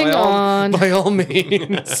 Moving on. By all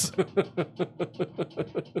means.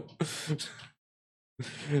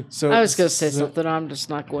 So I was going to say something. I'm just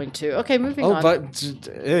not going to. Okay, moving on. But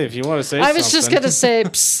hey, if you want to say I was just something. going to say,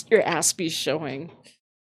 psst, your ass be showing.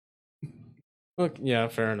 Look, yeah,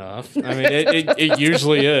 fair enough. I mean, it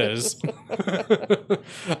usually is.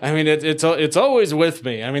 I mean, it's always with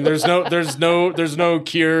me. I mean, there's no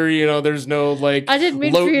cure. You know, there's no like. I didn't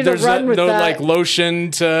mean for you to run with that. that. Like lotion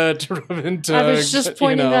to rub into. I was just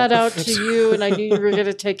pointing that out to you, and I knew you were going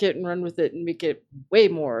to take it and run with it and make it way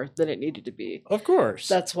more than it needed to be. Of course.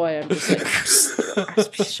 That's why I'm just like, psst, your ass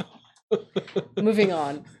be showing. Moving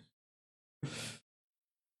on.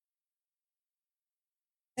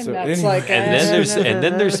 And So that's anyway- like, and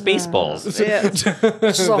then there's Spaceballs. Yeah.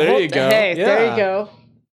 There you go. Hey, Yeah. there you go.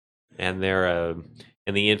 And they're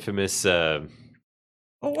in the infamous Oh,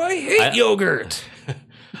 I hate yogurt.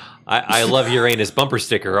 I love Uranus bumper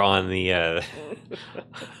sticker on the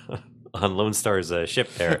on Lone Star's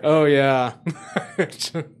ship there. Oh yeah.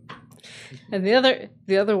 And the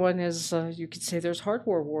other one is you could say there's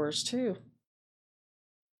Hardware Wars too.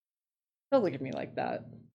 Don't look at me like that.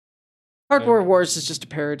 Hardware Wars is just a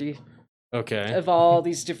parody Okay. of all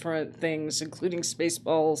these different things, including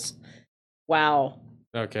Spaceballs. Wow.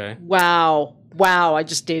 Okay. Wow. I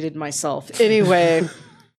just dated myself. Anyway,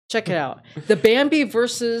 check it out. The Bambi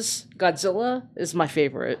versus Godzilla is my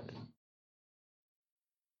favorite.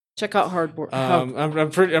 Check out Hardware.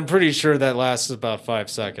 I'm pretty sure that lasts about 5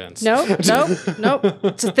 seconds. Nope.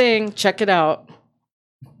 It's a thing. Check it out.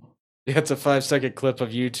 Yeah, it's a 5-second clip of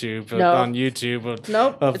YouTube No. on YouTube.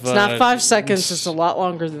 Nope. Of, It's not 5 seconds. It's a lot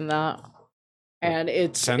longer than that. And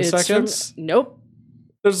it's 10 it's seconds? Nope.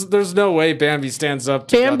 There's no way Bambi stands up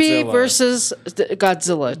to Bambi Godzilla. versus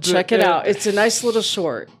Godzilla. Check it out. It's a nice little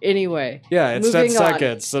short. Anyway. Yeah, it's 10 moving on.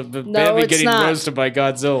 seconds. So No, Bambi it's getting not. roasted by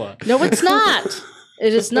Godzilla. No, it's not.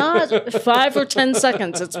 It is not 5 or 10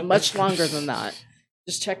 seconds. It's much longer than that.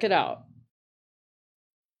 Just check it out.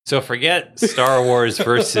 So forget Star Wars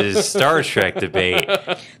versus Star Trek debate.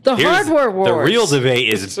 The Here's Hardware Wars. The real debate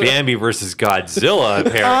is Bambi versus Godzilla,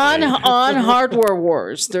 apparently. on Hardware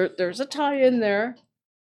Wars. There's a tie in there.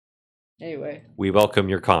 Anyway. We welcome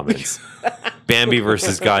your comments. Bambi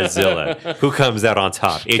versus Godzilla. Who comes out on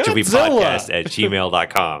top?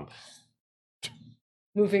 HOVpodcast@gmail.com.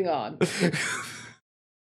 Moving on.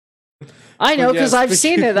 I know because Yes, I've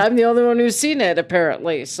seen it. I'm the only one who's seen it,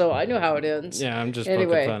 apparently. So I know how it ends. Yeah, I'm just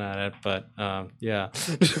Anyway. poking fun at it, but yeah.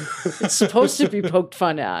 It's supposed to be poked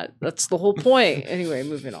fun at. That's the whole point. Anyway,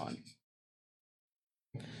 moving on.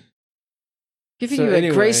 Giving So you a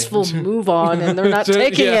anyway. graceful move on, and they're not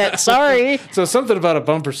taking Yeah. it. Sorry. So something about a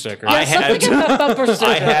bumper sticker. I had- Something about bumper sticker.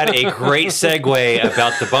 I had a great segue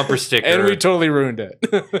about the bumper sticker. And we totally ruined it.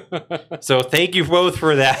 So thank you both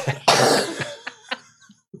for that.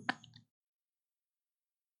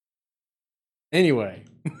 Anyway.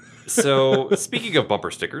 So speaking of bumper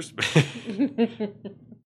stickers.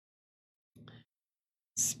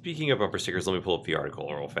 Speaking of bumper stickers, let me pull up the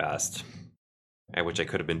article real fast. Which I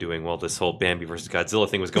could have been doing while this whole Bambi versus Godzilla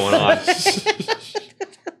thing was going on.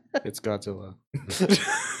 It's Godzilla.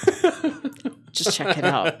 Just check it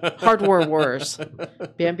out. Hardware Wars.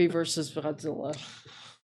 Bambi versus Godzilla.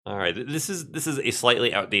 All right, this is a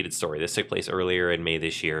slightly outdated story. This took place earlier in May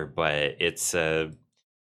this year, but it's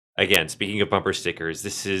again, speaking of bumper stickers,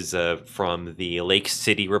 this is from the Lake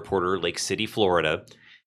City Reporter, Lake City, Florida,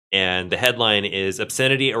 and the headline is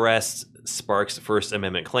 "Obscenity Arrest Sparks First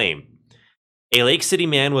Amendment Claim." A Lake City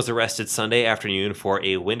man was arrested Sunday afternoon for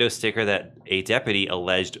a window sticker that a deputy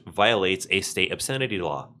alleged violates a state obscenity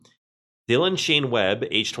law. Dylan Shane Webb,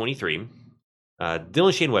 age 23,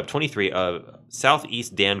 Dylan Shane Webb, 23, of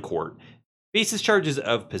Southeast Dancourt, faces charges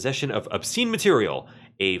of possession of obscene material,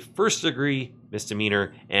 a first-degree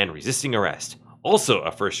misdemeanor, and resisting arrest. Also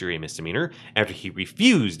a first-degree misdemeanor, after he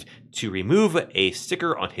refused to remove a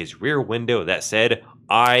sticker on his rear window that said,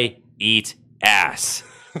 "I eat ass,"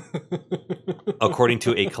 according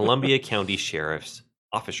to a Columbia County Sheriff's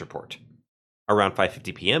Office report. Around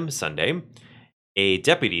 5:50 p.m. Sunday, a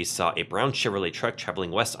deputy saw a brown Chevrolet truck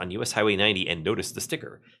traveling west on U.S. Highway 90 and noticed the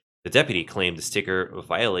sticker. The deputy claimed the sticker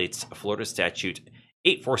violates Florida Statute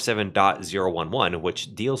 847.011,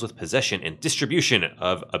 which deals with possession and distribution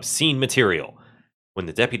of obscene material. When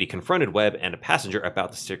the deputy confronted Webb and a passenger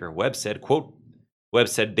about the sticker, Webb said, quote, Webb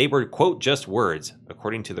said they were, quote, just words,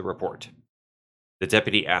 according to the report. The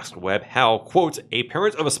deputy asked Webb how, quote, a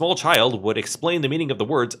parent of a small child would explain the meaning of the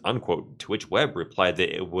words, unquote, to which Webb replied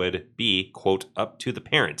that it would be, quote, up to the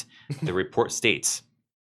parent. The report states.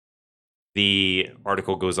 The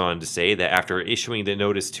article goes on to say that after issuing the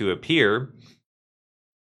notice to appear,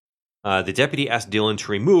 the deputy asked Dillon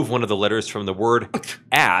to remove one of the letters from the word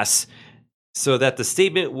ass so that the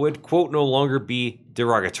statement would, quote, no longer be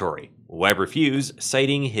derogatory. Webb refused,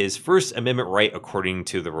 citing his First Amendment right according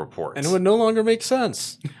to the report. And it would no longer make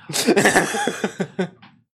sense.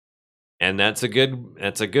 And that's a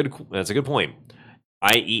good point.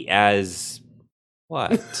 I.e. as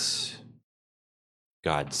what?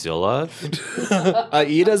 Godzilla?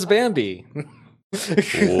 Eat as Bambi.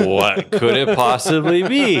 What could it possibly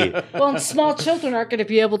be? Well, and small children aren't going to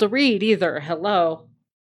be able to read either. Hello.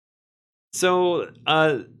 So,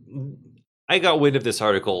 I got wind of this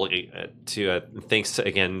article thanks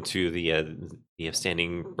again to the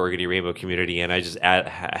upstanding Burgundy Rainbow community, and I just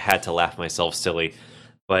had to laugh myself silly.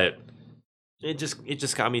 But it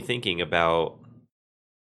just got me thinking about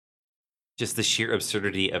just the sheer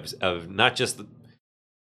absurdity of not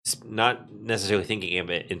necessarily thinking of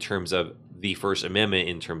it in terms of the First Amendment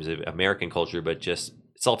in terms of American culture, but just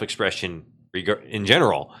self-expression in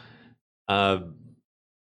general.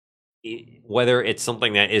 Whether it's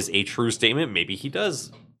something that is a true statement, maybe he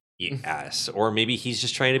does eat ass, or maybe he's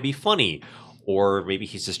just trying to be funny, or maybe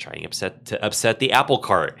he's just trying to upset the apple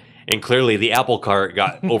cart. And clearly, the apple cart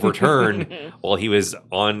got overturned while he was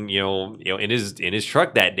on, in his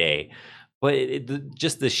truck that day. But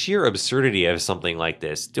just the sheer absurdity of something like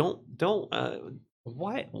this.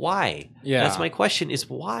 Why? Yeah, that's my question. Is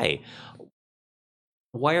why?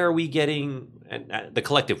 Why are we getting the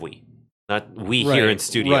collective we? Not we here in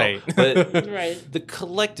studio, right. but Right. the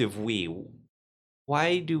collective we.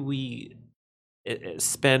 Why do we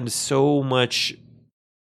spend so much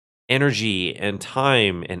energy and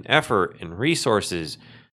time and effort and resources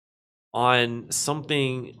on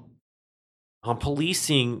something, on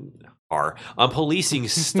policing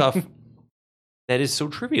stuff that is so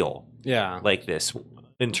trivial? Yeah. Like this,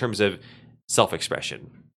 in terms of self-expression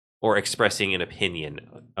or expressing an opinion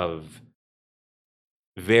of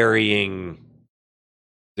varying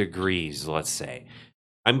degrees, let's say.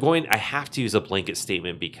 I have to use a blanket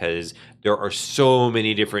statement because there are so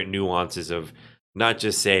many different nuances of not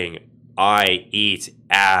just saying I eat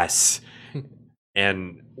ass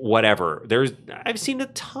and whatever. I've seen a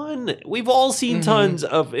ton. We've all seen tons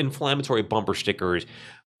of inflammatory bumper stickers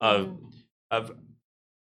of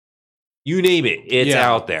you name it. It's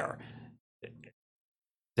out there.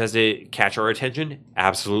 Does it catch our attention?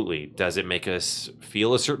 Absolutely. Does it make us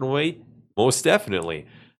feel a certain way? Most definitely.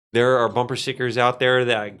 There are bumper stickers out there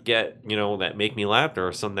that that make me laugh. There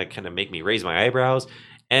are some that kind of make me raise my eyebrows.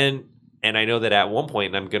 And I know that at one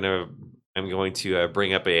point I'm going to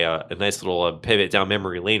bring up a nice little pivot down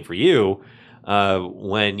memory lane for you.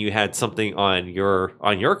 When you had something on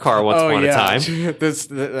your car once upon a time.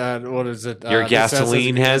 What is it? Your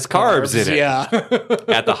gasoline has carbs in it. Yeah.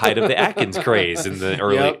 At the height of the Atkins craze in the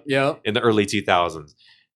early 2000s.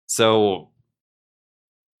 So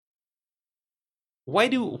why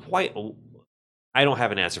I don't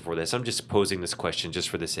have an answer for this. I'm just posing this question just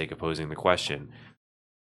for the sake of posing the question.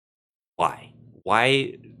 Why?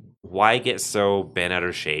 Why get so bent out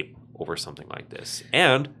of shape over something like this?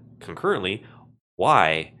 And concurrently,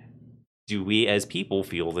 why do we as people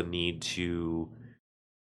feel the need to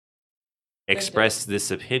express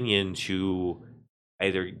this opinion to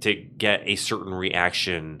either to get a certain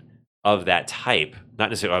reaction of that type, not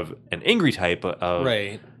necessarily of an angry type, but of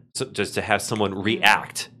just to have someone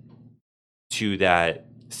react to that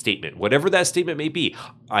statement, whatever that statement may be.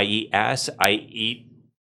 I eat ass, I eat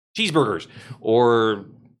cheeseburgers, or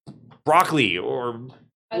broccoli, or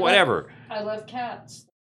whatever. I love cats.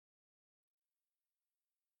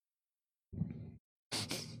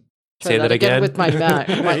 Say that again with my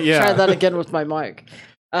mic. Yeah. Try that again with my mic.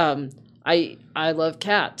 I love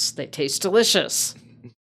cats. They taste delicious.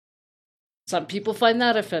 Some people find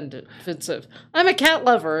that offensive. I'm a cat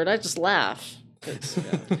lover, and I just laugh.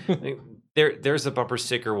 There's a bumper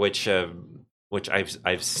sticker which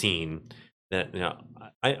I've seen that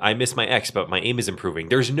I miss my ex, but my aim is improving.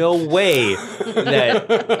 There's no way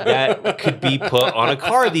that could be put on a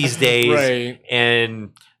car these days and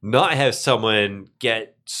not have someone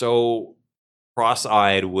get so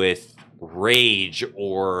cross-eyed with rage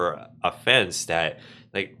or offense that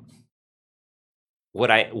would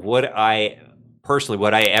I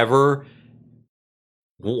ever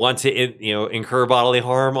want to incur bodily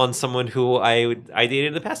harm on someone who I dated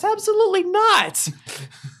in the past? Absolutely not.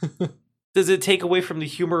 Does it take away from the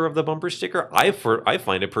humor of the bumper sticker? I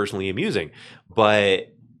find it personally amusing,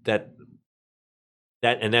 but that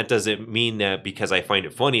doesn't mean that because I find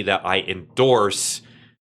it funny that I endorse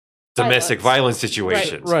domestic violence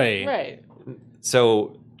situations. Right.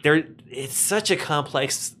 So it's such a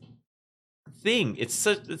complex thing. It's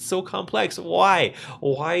so complex. Why?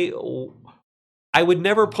 I would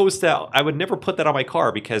never post that. I would never put that on my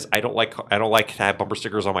car because I don't like to have bumper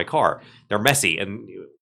stickers on my car. They're messy and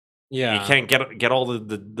you can't get all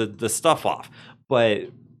the stuff off. But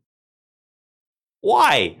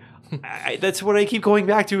why? That's what I keep going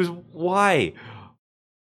back to is why.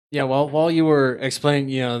 Yeah, well, while you were explaining,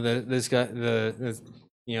 this guy,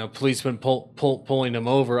 policeman pulling him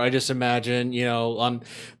over, I just imagine, on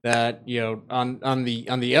that, on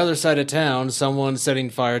the other side of town, someone setting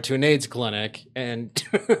fire to an AIDS clinic, and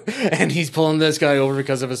and he's pulling this guy over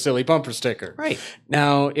because of a silly bumper sticker. Right.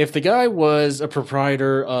 Now, if the guy was a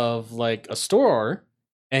proprietor of like a store,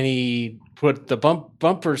 and he put the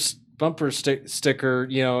bumper sticker,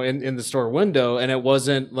 in the store window, and it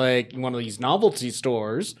wasn't like one of these novelty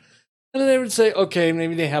stores, and they would say, okay,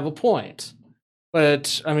 maybe they have a point.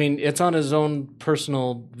 But I mean, it's on his own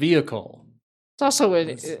personal vehicle. It's also,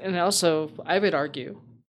 and also, I would argue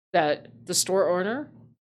that the store owner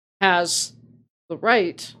has the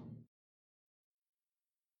right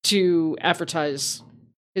to advertise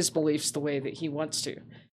his beliefs the way that he wants to,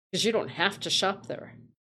 because you don't have to shop there.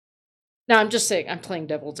 Now, I'm just saying, I'm playing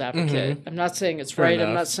devil's advocate. Mm-hmm. I'm not saying it's Fair right. enough.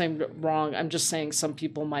 I'm not saying wrong. I'm just saying some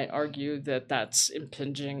people might argue that that's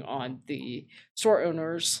impinging on the store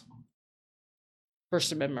owner's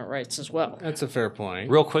First Amendment rights as well. That's a fair point.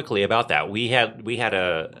 Real quickly about that, we had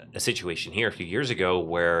a situation here a few years ago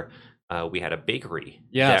where we had a bakery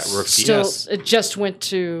Yes. that refused. Still, it just went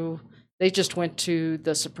to. They just went to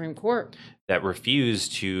the Supreme Court. That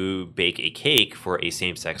refused to bake a cake for a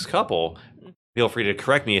same-sex couple. Feel free to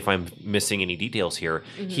correct me if I'm missing any details here.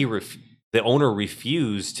 Mm-hmm. The owner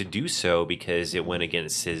refused to do so because it went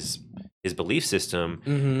against his belief system.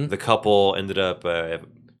 Mm-hmm. The couple ended up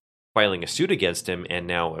filing a suit against him, and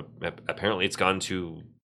now apparently it's gone to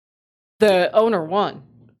The owner won.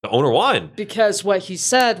 the owner won. Because what he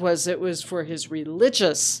said was it was for his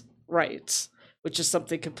religious rights, which is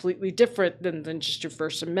something completely different than just your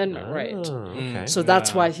First Amendment right. Okay. So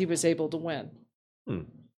that's why he was able to win.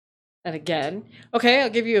 And again, okay, I'll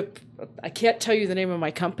give you I can't tell you the name of my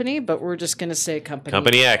company, but we're just going to say company.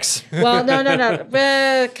 Company X. Well, no.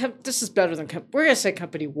 This is better than we're going to say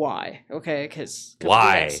company Y, okay? Because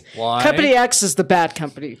Why? Why? Company X is the bad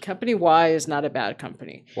company. Company Y is not a bad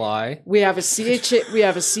company. Why? We have a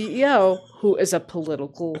CEO who is a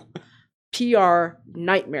political PR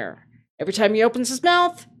nightmare. Every time he opens his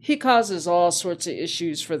mouth, he causes all sorts of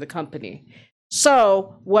issues for the company.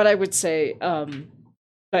 So what I would say,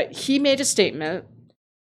 but he made a statement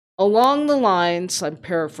along the lines, I'm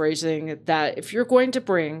paraphrasing, that if you're going to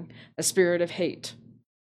bring a spirit of hate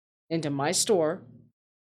into my store,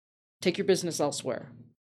 take your business elsewhere.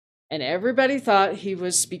 And everybody thought he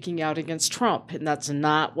was speaking out against Trump, and that's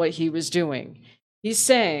not what he was doing. He's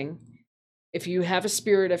saying, if you have a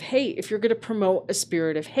spirit of hate, if you're going to promote a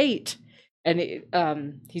spirit of hate, and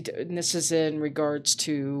and this is in regards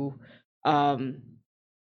to gun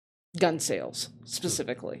sales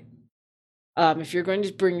specifically. If you're going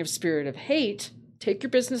to bring a spirit of hate, take your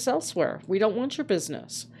business elsewhere. We don't want your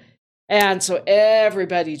business. And so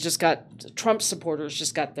everybody Trump supporters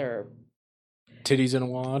just got their Titties in a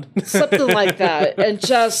wad? something like that, and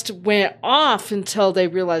just went off until they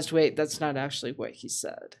realized, wait, that's not actually what he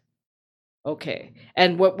said. Okay.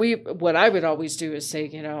 And what I would always do is say,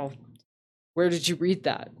 where did you read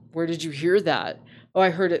that? Where did you hear that? Oh, I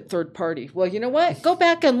heard it third party. Well, you know what? Go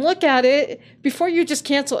back and look at it before you just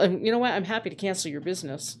cancel. And you know what? I'm happy to cancel your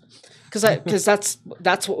business because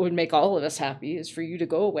that's what would make all of us happy, is for you to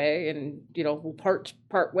go away and we'll part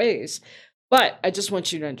ways. But I just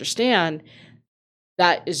want you to understand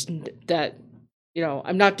that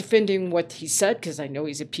I'm not defending what he said because I know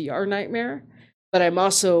he's a PR nightmare, but I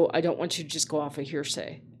don't want you to just go off of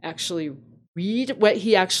hearsay. Actually read what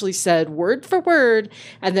he actually said word for word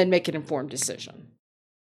and then make an informed decision.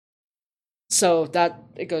 So that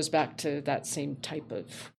it goes back to that same type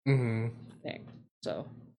of thing. So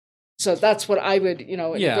that's what I would,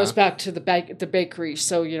 it goes back to the bakery.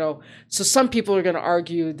 So, so some people are going to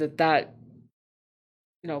argue that,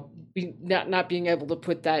 not being able to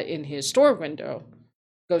put that in his store window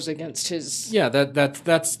goes against his. Yeah,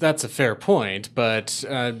 that's a fair point, but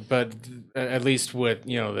at least with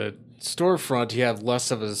the storefront, you have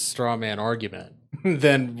less of a straw man argument.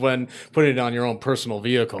 than when putting it on your own personal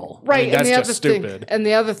vehicle. Right, I mean, that's and the just other stupid. thing, and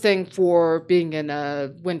the other thing for being in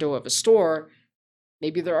a window of a store,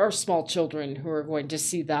 maybe there are small children who are going to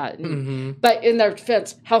see that. Mm-hmm. But in their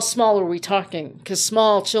defense, how small are we talking? Because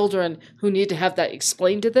small children who need to have that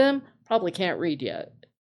explained to them probably can't read yet.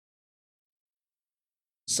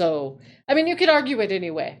 So, I mean, you could argue it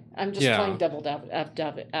anyway. I'm just playing devil's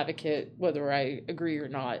advocate, whether I agree or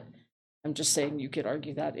not. I'm just saying you could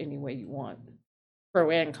argue that any way you want, pro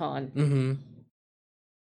and con. Mm-hmm.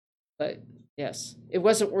 But yes, it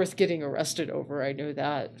wasn't worth getting arrested over. I knew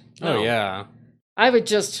that. Oh, No. yeah. I would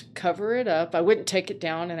just cover it up. I wouldn't take it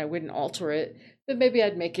down and I wouldn't alter it. But maybe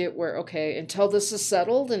I'd make it where, okay, until this is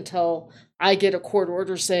settled, until I get a court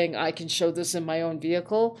order saying I can show this in my own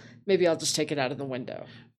vehicle, maybe I'll just take it out of the window.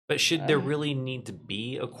 But should there really need to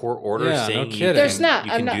be a court order Yeah, no saying kidding. There's not.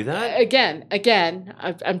 you I'm can not, do that? Again,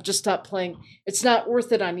 I'm just not playing. It's not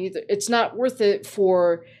worth it on either. It's not worth it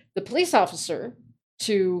for the police officer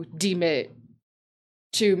to deem it,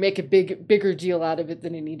 to make a bigger deal out of it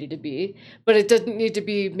than it needed to be. But it doesn't need to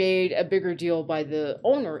be made a bigger deal by the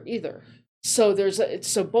owner either. So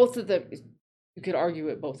so both of them, you could argue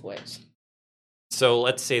it both ways. So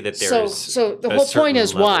let's say that there's So the a whole point certain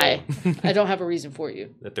is why. level- I don't have a reason for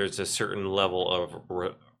you. that there's a certain level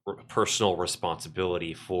of personal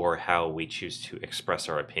responsibility for how we choose to express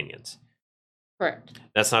our opinions. Correct.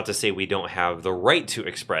 That's not to say we don't have the right to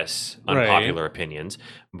express Right. unpopular opinions,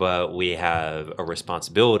 but we have a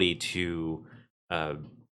responsibility to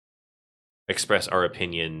express our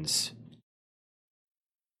opinions.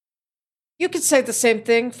 You could say the same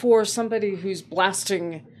thing for somebody who's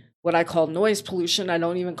blasting what I call noise pollution. I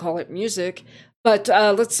don't even call it music. But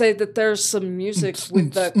let's say that there's some music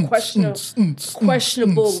with the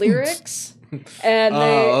questionable lyrics,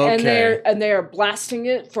 and they are blasting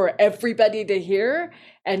it for everybody to hear,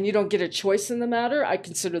 and you don't get a choice in the matter. I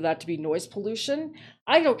consider that to be noise pollution.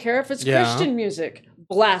 I don't care if it's Christian music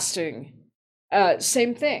blasting.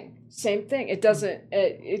 Same thing. It doesn't.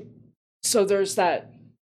 So there's that.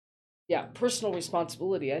 Yeah, personal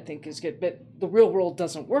responsibility, I think, is good. But the real world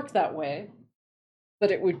doesn't work that way.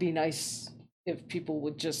 But it would be nice if people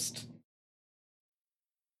would just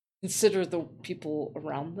consider the people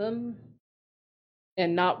around them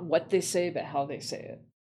and not what they say, but how they say it.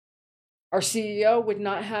 Our CEO would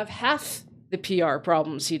not have half the PR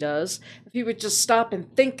problems he does if he would just stop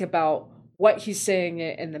and think about what he's saying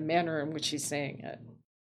it and the manner in which he's saying it.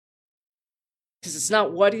 Because it's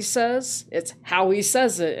not what he says, it's how he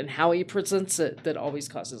says it and how he presents it that always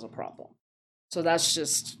causes a problem. So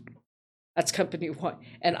that's company one.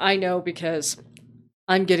 And I know because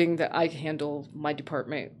I'm getting that my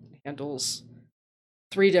department handles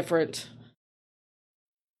 3 different,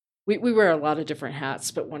 we wear a lot of different hats,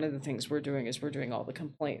 but one of the things we're doing is we're doing all the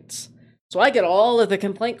complaints. So I get all of the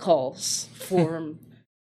complaint calls from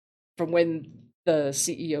when the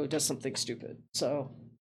CEO does something stupid. So,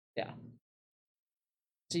 yeah.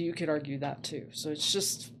 So you could argue that too. So it's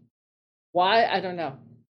just, why? I don't know.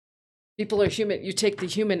 People are human. You take the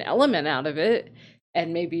human element out of it,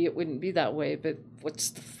 and maybe it wouldn't be that way, but what's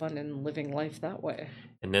the fun in living life that way?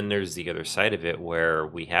 And then there's the other side of it where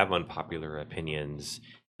we have unpopular opinions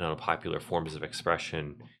and unpopular forms of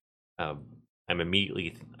expression. I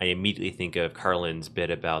immediately think of Carlin's bit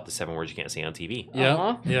about the 7 words you can't say on TV.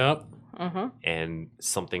 Yep. And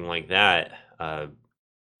something like that,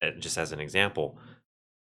 just as an example.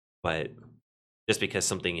 But just because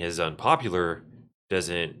something is unpopular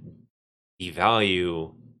doesn't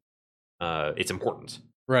devalue its importance.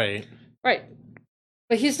 Right. Right.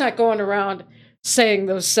 But he's not going around saying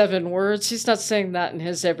those 7 words. He's not saying that in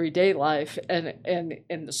his everyday life and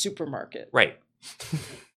in the supermarket. Right.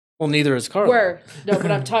 Well, neither is Carlin.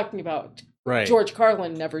 But I'm talking about Right. George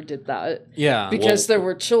Carlin never did that. Yeah. Because there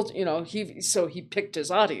were children, he picked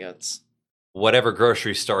his audience. Whatever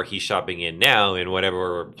grocery store he's shopping in now, and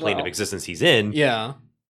whatever plane of existence he's in, Yeah.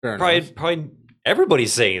 Fair enough. probably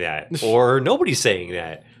everybody's saying that, or nobody's saying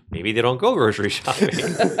that. Maybe they don't go grocery shopping.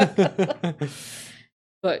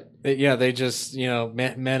 But Yeah, they just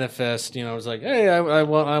manifest. It's like, hey, I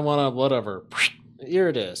want a whatever. Here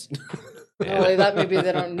it is. well, that maybe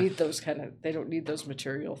they don't need they don't need those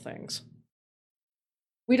material things.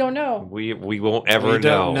 We don't know. we won't ever We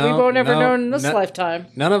don't know. We won't ever know in this no- lifetime.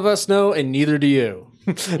 None of us know, and neither do you,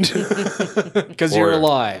 because you're Or-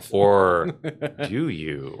 alive. Or do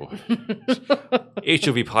you?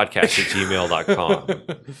 HOVpodcast@gmail.com.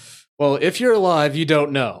 Well, if you're alive, you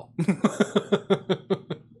don't know.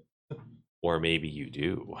 Or maybe you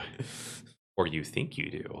do. Or you think you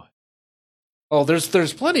do. Oh,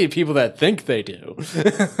 there's plenty of people that think they do,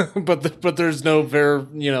 but there's no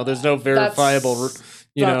there's no verifiable.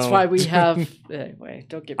 That's why we have. Anyway,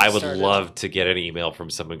 don't get me I would started. love to get an email from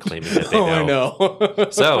someone claiming that they know. Oh, I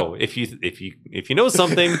know. So if you know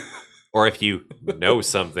something, or if you know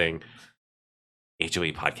something,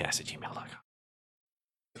 HOEpodcast@gmail.com.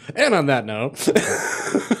 And on that note,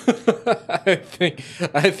 I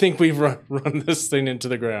think we've run this thing into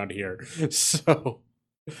the ground here. So,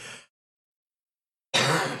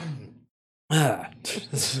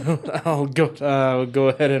 so I'll go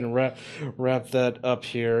ahead and wrap that up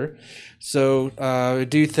here. So,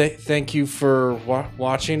 thank you for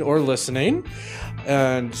watching or listening,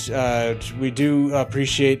 and we do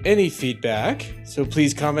appreciate any feedback. So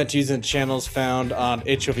please comment using channels found on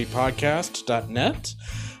hovpodcast.net.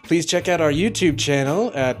 Please check out our YouTube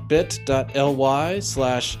channel at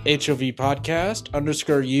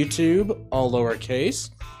bit.ly/hovpodcast_YouTube, all lowercase.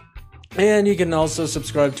 And you can also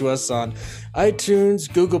subscribe to us on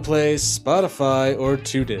iTunes, Google Play, Spotify, or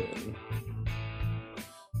TuneIn.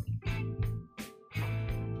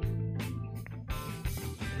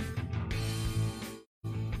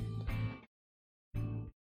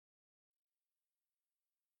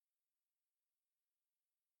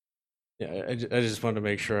 Yeah, I just wanted to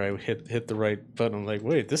make sure I hit the right button. I'm like,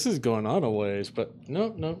 wait, this is going on a ways, but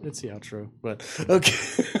no, it's the outro. But okay.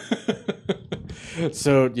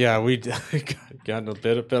 So yeah, we got a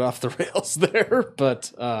bit off the rails there,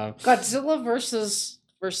 but Godzilla versus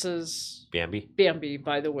Bambi.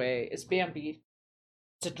 By the way, is Bambi.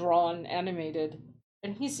 It's a drawn animated,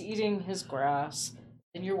 and he's eating his grass,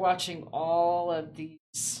 and you're watching all of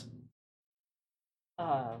these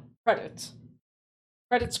credits.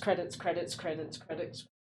 Credits.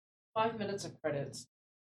 5 minutes of credits.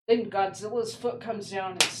 Then Godzilla's foot comes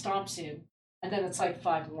down and stomps him, and then it's like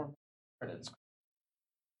 5 more credits.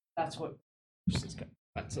 That's what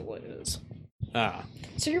Godzilla is. Ah.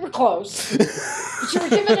 So you were close. But you were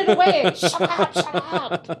giving it away. Shut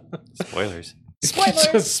up. Spoilers.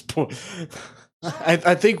 Spoilers.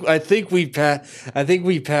 I think we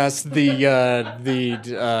passed the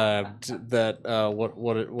what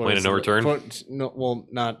Point of no return? No, well,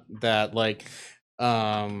 not that, like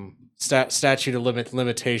statute of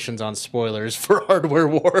limitations on spoilers for Hardware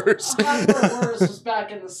Wars. Hardware Wars was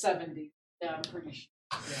back in the 70s. Yeah, I'm pretty sure.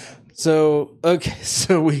 Yeah. So okay,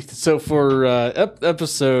 so for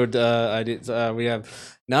episode we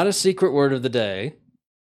have Not a Secret Word of the Day,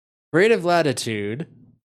 Creative Latitude,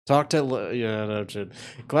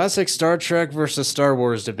 classic Star Trek versus Star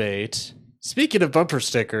Wars debate. Speaking of bumper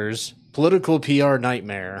stickers, political PR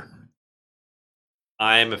nightmare.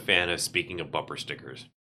 I'm a fan of speaking of bumper stickers.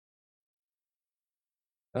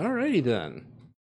 Alrighty then.